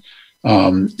 And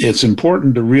it's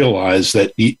important to realize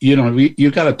that,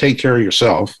 you got to take care of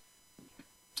yourself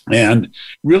and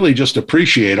really just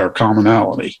appreciate our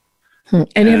commonality.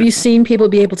 And have you seen people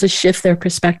be able to shift their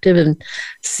perspective and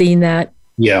seen that?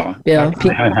 Yeah, Bill,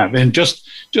 I have. And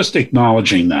just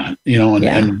acknowledging that,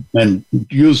 and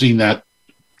using that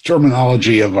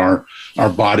terminology of our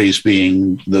bodies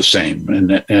being the same.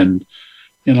 And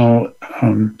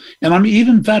I'm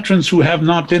even veterans who have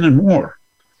not been in war.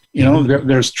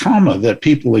 There's trauma that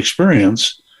people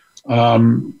experience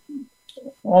all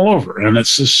over. And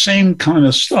it's the same kind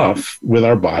of stuff with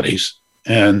our bodies.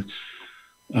 And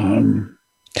I'm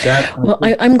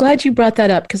glad you brought that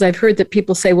up, because I've heard that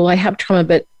people say, well, I have trauma,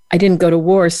 but I didn't go to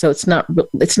war, so it's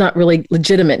not really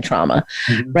legitimate trauma,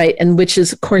 right? And which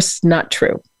is, of course, not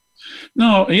true.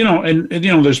 No, and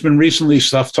there's been recently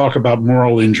stuff talk about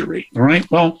moral injury. All right.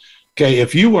 Well, okay,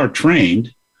 if you are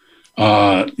trained,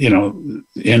 in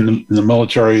the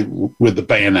military with the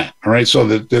bayonet, all right. So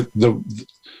the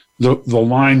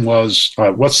line was,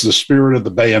 what's the spirit of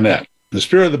the bayonet? The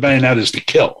spirit of the bayonet is to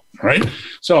kill. Right.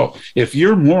 So if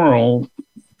your moral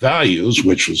values,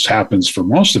 which happens for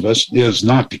most of us, is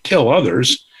not to kill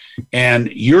others,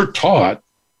 and you're taught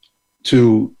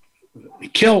to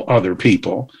kill other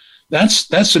people,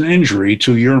 that's an injury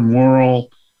to your moral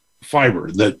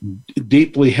fiber that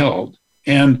deeply held.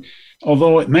 And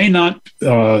although it may not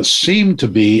seem to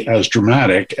be as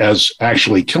dramatic as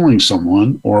actually killing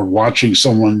someone or watching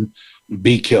someone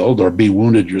be killed or be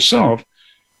wounded yourself,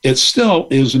 it still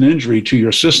is an injury to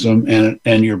your system,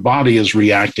 and your body is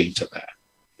reacting to that.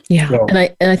 Yeah, so,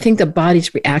 and I think the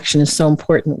body's reaction is so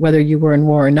important, whether you were in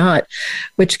war or not,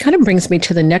 which kind of brings me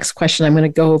to the next question. I'm going to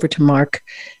go over to Mark.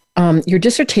 Your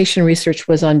dissertation research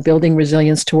was on building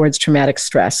resilience towards traumatic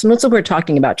stress. And we're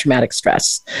talking about traumatic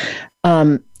stress.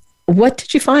 What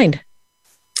did you find?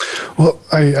 Well,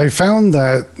 I found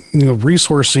that,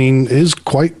 resourcing is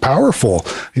quite powerful.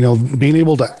 Being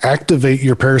able to activate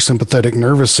your parasympathetic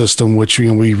nervous system, which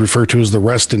we refer to as the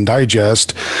rest and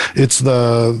digest. It's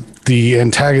the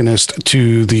antagonist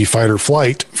to the fight or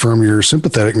flight from your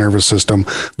sympathetic nervous system,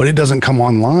 but it doesn't come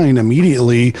online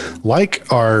immediately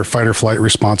like our fight or flight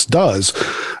response does.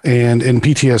 And in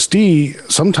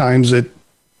PTSD, sometimes it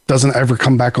doesn't ever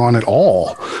come back on at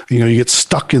all. You get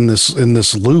stuck in this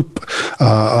loop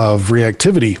of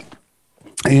reactivity.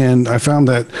 And I found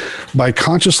that by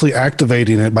consciously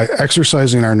activating it, by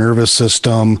exercising our nervous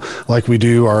system like we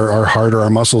do our heart or our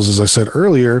muscles, as I said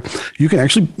earlier, you can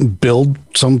actually build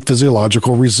some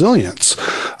physiological resilience.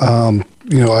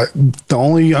 The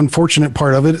only unfortunate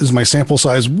part of it is my sample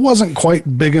size wasn't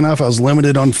quite big enough. I was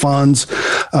limited on funds.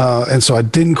 And so I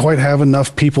didn't quite have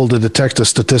enough people to detect a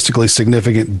statistically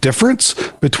significant difference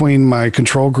between my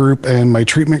control group and my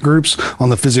treatment groups on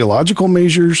the physiological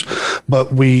measures.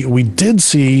 But we did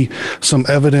see some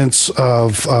evidence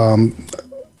of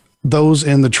those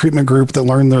in the treatment group that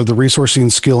learned the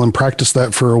resourcing skill and practiced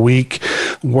that for a week,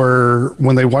 where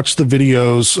when they watched the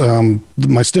videos,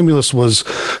 my stimulus was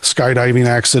skydiving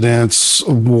accidents,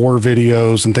 war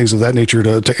videos, and things of that nature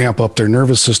to amp up their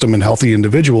nervous system in healthy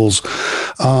individuals.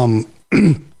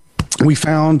 We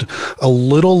found a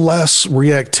little less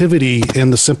reactivity in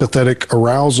the sympathetic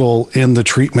arousal in the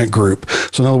treatment group.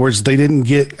 So in other words, they didn't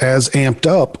get as amped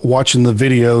up watching the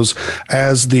videos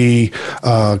as the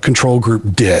control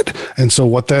group did. And so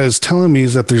what that is telling me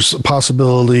is that there's a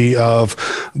possibility of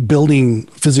building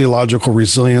physiological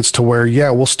resilience to where,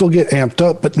 we'll still get amped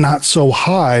up, but not so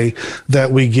high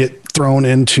that we get thrown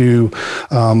into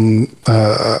an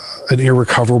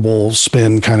irrecoverable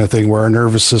spin kind of thing, where our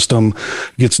nervous system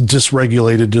gets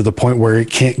dysregulated to the point where it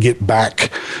can't get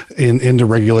back into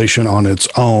regulation on its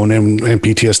own, and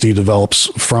PTSD develops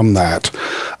from that.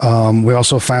 We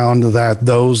also found that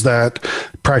those that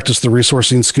practiced the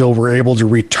resourcing skill were able to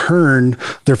return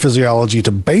their physiology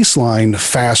to baseline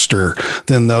faster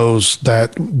than those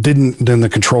that didn't, than the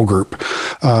control group.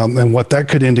 And what that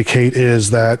could indicate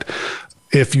is that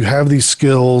if you have these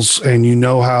skills and you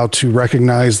know how to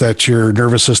recognize that your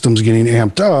nervous system's getting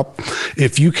amped up,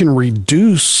 if you can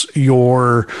reduce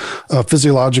your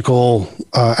physiological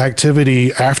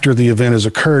activity after the event has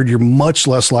occurred, you're much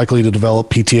less likely to develop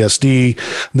PTSD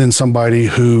than somebody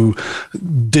who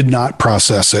did not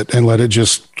process it and let it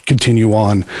just continue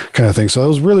on, kind of thing. So it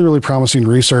was really, really promising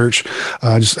research.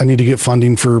 I need to get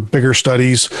funding for bigger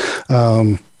studies,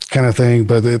 kind of thing.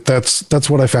 But that's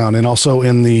what I found. And also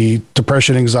in the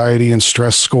depression, anxiety, and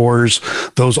stress scores,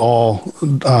 those all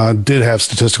did have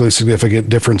statistically significant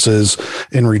differences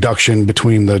in reduction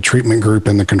between the treatment group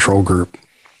and the control group.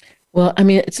 Well, I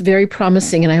mean, it's very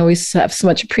promising, and I always have so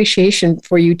much appreciation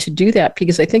for you to do that,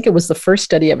 because I think it was the first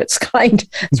study of its kind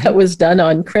that was done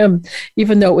on CRIM,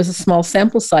 even though it was a small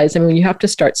sample size. I mean, you have to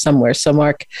start somewhere. So,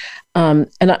 Mark, and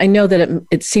I know that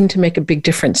it seemed to make a big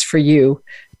difference for you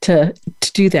to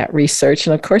do that research.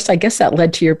 And of course, I guess that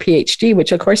led to your PhD,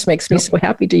 which of course makes me so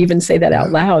happy to even say that out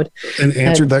loud. And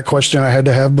answered that question I had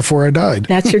to have before I died.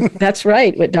 That's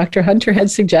right. What Dr. Hunter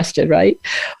had suggested, right?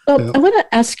 Well, I want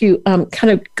to ask you, kind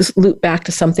of loop back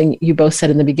to something you both said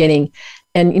in the beginning.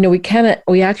 And,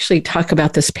 we actually talk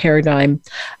about this paradigm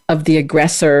of the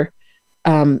aggressor,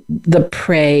 the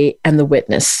prey, and the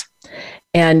witness.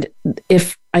 And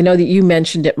if I know that you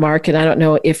mentioned it, Mark, and I don't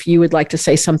know if you would like to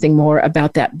say something more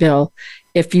about that, Bill,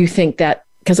 if you think that,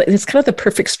 because it's kind of the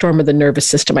perfect storm of the nervous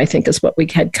system, I think, is what we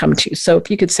had come to. So if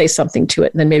you could say something to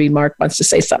it, and then maybe Mark wants to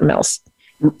say something else.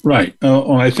 Right.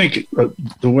 Well, I think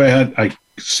the way I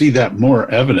see that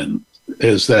more evident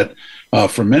is that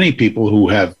for many people who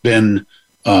have been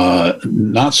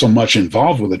not so much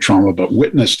involved with the trauma, but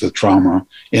witnessed the trauma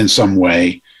in some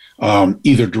way,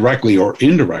 either directly or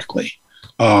indirectly,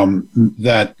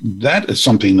 that is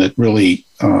something that really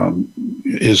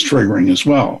is triggering as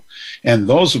well. And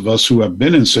those of us who have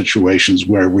been in situations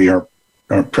where we are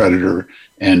predator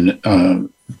and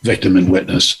victim and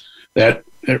witness, that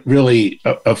it really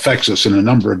affects us in a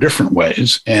number of different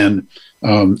ways. And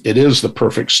it is the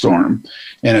perfect storm.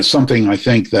 And it's something I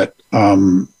think that,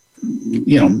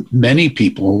 many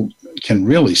people can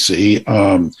really see.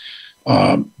 I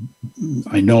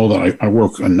know that I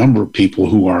work with a number of people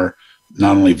who are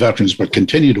not only veterans, but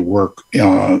continue to work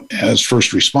as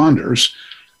first responders,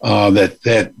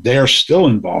 that they're still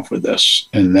involved with this,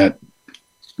 and that,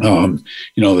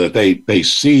 that they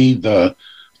see the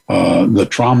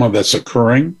trauma that's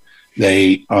occurring.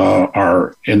 They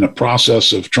are in the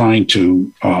process of trying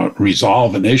to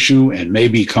resolve an issue and may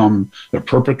become the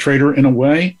perpetrator in a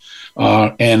way,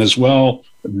 and as well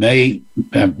may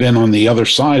have been on the other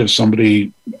side of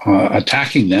somebody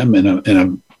attacking them in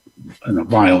a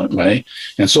violent way.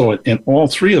 And so all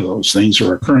three of those things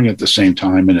are occurring at the same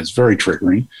time, and it's very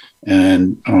triggering.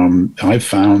 And I've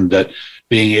found that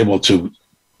being able to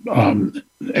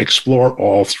explore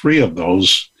all three of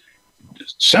those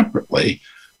separately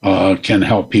can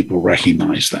help people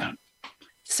recognize that.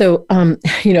 So,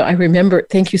 I remember,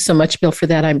 thank you so much, Bill, for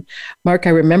that. Mark,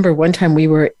 I remember one time we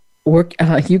were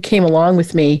you came along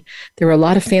with me. There were a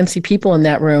lot of fancy people in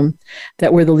that room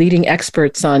that were the leading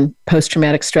experts on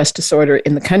post-traumatic stress disorder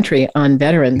in the country, on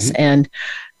veterans. Mm-hmm.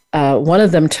 And one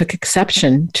of them took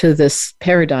exception to this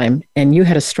paradigm, and you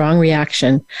had a strong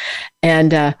reaction.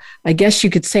 And I guess you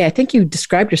could say, I think you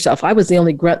described yourself, I was the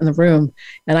only grunt in the room,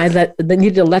 and I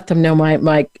needed to let them know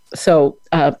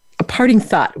a parting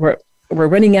thought. We're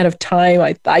running out of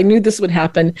time. I knew this would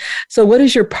happen. So what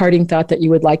is your parting thought that you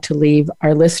would like to leave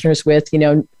our listeners with,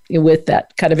 with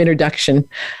that kind of introduction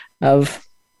of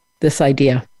this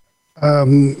idea?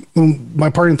 My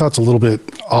parting thought's a little bit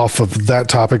off of that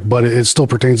topic, but it still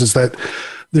pertains, is that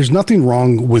there's nothing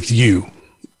wrong with you,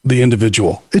 the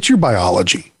individual. It's your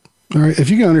biology. All right. If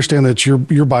you can understand that your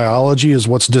biology is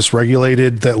what's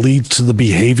dysregulated that leads to the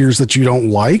behaviors that you don't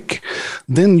like,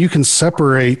 then you can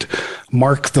separate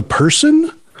Mark the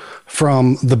person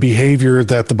from the behavior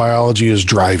that the biology is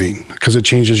driving, because it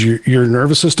changes your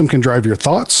nervous system can drive your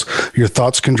thoughts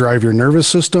can drive your nervous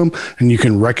system. And you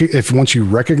can once you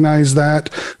recognize that,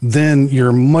 then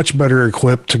you're much better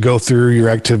equipped to go through your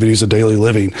activities of daily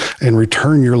living and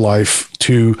return your life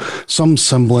to some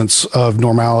semblance of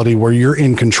normality where you're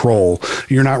in control.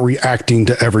 You're not reacting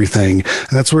to everything. And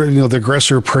that's where, the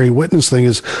aggressor prey witness thing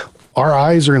is. Our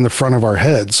eyes are in the front of our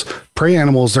heads. Prey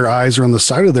animals, their eyes are on the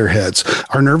side of their heads.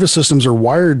 Our nervous systems are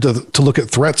wired to look at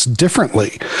threats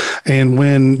differently. And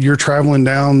when you're traveling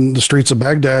down the streets of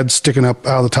Baghdad, sticking up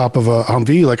out of the top of a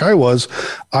Humvee like I was,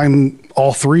 I'm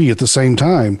all three at the same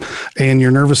time. And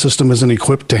your nervous system isn't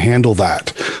equipped to handle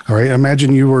that. All right.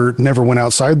 Imagine you never went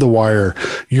outside the wire.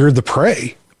 You're the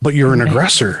prey, but you're an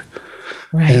aggressor.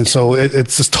 Right. And so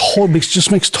it's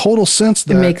just makes total sense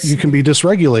that you can be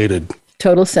dysregulated.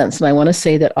 Total sense. And I want to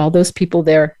say that all those people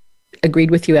there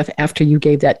agreed with you after you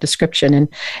gave that description. And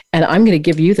I'm going to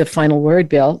give you the final word,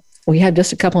 Bill. We have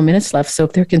just a couple of minutes left. So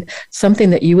if there can something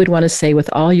that you would want to say with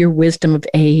all your wisdom of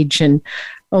age and,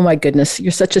 oh my goodness,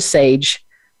 you're such a sage.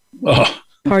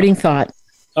 Parting thought.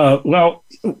 Well,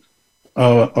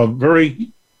 a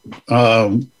very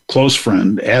close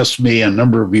friend asked me a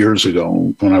number of years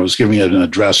ago when I was giving an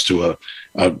address to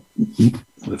a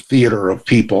theater of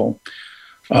people,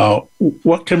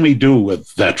 what can we do with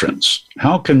veterans?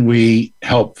 How can we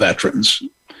help veterans?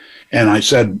 And I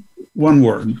said one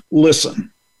word: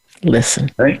 listen. Listen.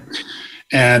 Right?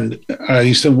 And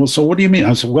he said, well, so what do you mean?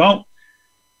 I said, well,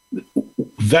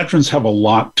 veterans have a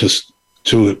lot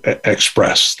to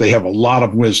express. They have a lot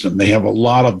of wisdom. They have a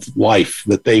lot of life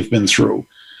that they've been through,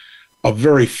 a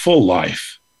very full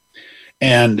life.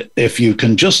 And if you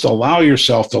can just allow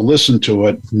yourself to listen to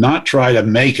it, not try to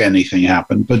make anything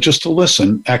happen, but just to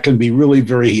listen, that can be really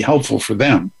very helpful for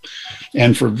them.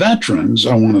 And for veterans,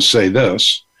 I want to say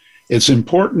this: it's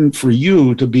important for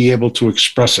you to be able to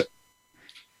express it.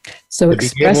 So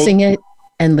expressing it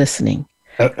and listening.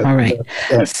 All right.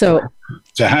 So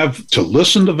to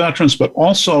listen to veterans, but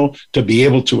also to be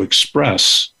able to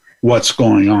express what's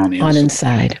going on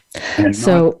inside. And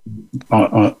so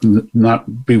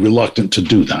not be reluctant to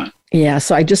do that. Yeah.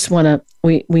 So I just want to,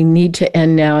 we need to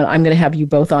end now. I'm going to have you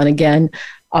both on again,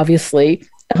 obviously,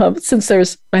 since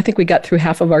I think we got through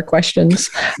half of our questions.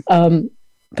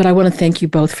 But I want to thank you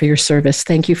both for your service.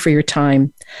 Thank you for your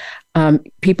time.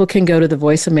 People can go to the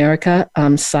Voice America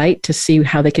site to see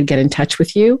how they could get in touch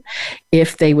with you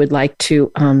if they would like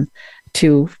to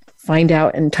find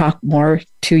out and talk more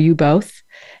to you both.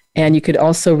 And you could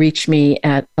also reach me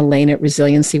at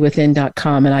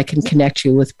Elaine@resiliencywithin.com, and I can connect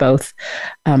you with both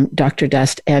Dr.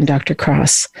 Dust and Dr.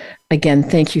 Cross. Again,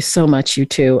 thank you so much, you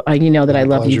two. You know that I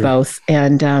love you both.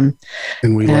 And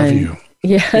we love you.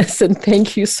 Yes, and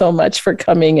thank you so much for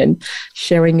coming and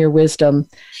sharing your wisdom.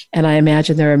 And I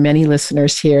imagine there are many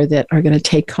listeners here that are going to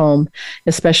take home,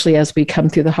 especially as we come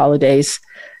through the holidays.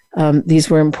 These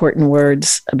were important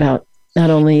words about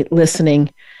not only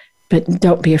listening, but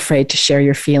don't be afraid to share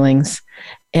your feelings,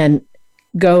 and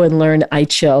go and learn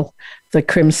iChill, the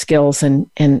CRIM skills,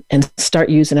 and start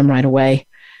using them right away.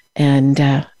 And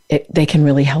they can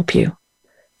really help you.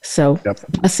 So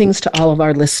blessings to all of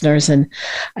our listeners. And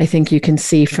I think you can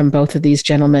see from both of these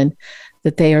gentlemen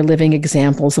that they are living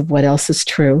examples of what else is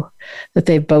true, that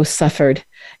they've both suffered,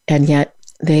 and yet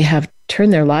they have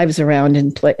turned their lives around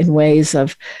in ways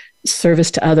of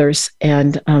service to others,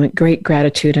 and great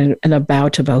gratitude and a bow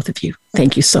to both of you.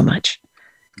 Thank you so much.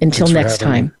 Until next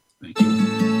time. Thank you.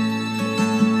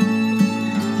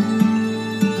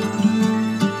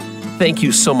 Thank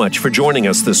you so much for joining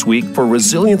us this week for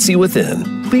Resiliency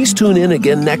Within. Please tune in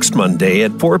again next Monday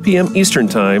at 4 p.m. Eastern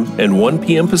Time and 1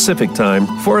 p.m. Pacific Time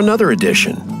for another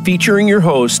edition featuring your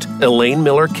host, Elaine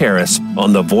Miller-Karras,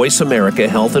 on the Voice America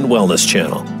Health and Wellness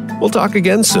Channel. We'll talk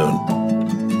again soon.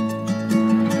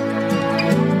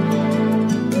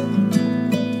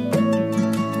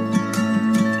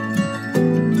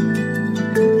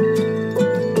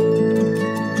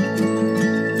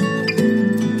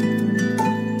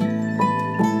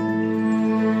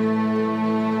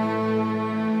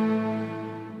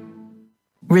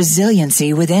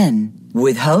 Resiliency Within,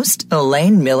 with host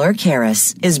Elaine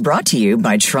Miller-Karras, is brought to you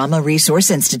by Trauma Resource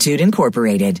Institute,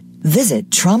 Incorporated. Visit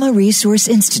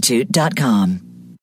TraumaResourceInstitute.com.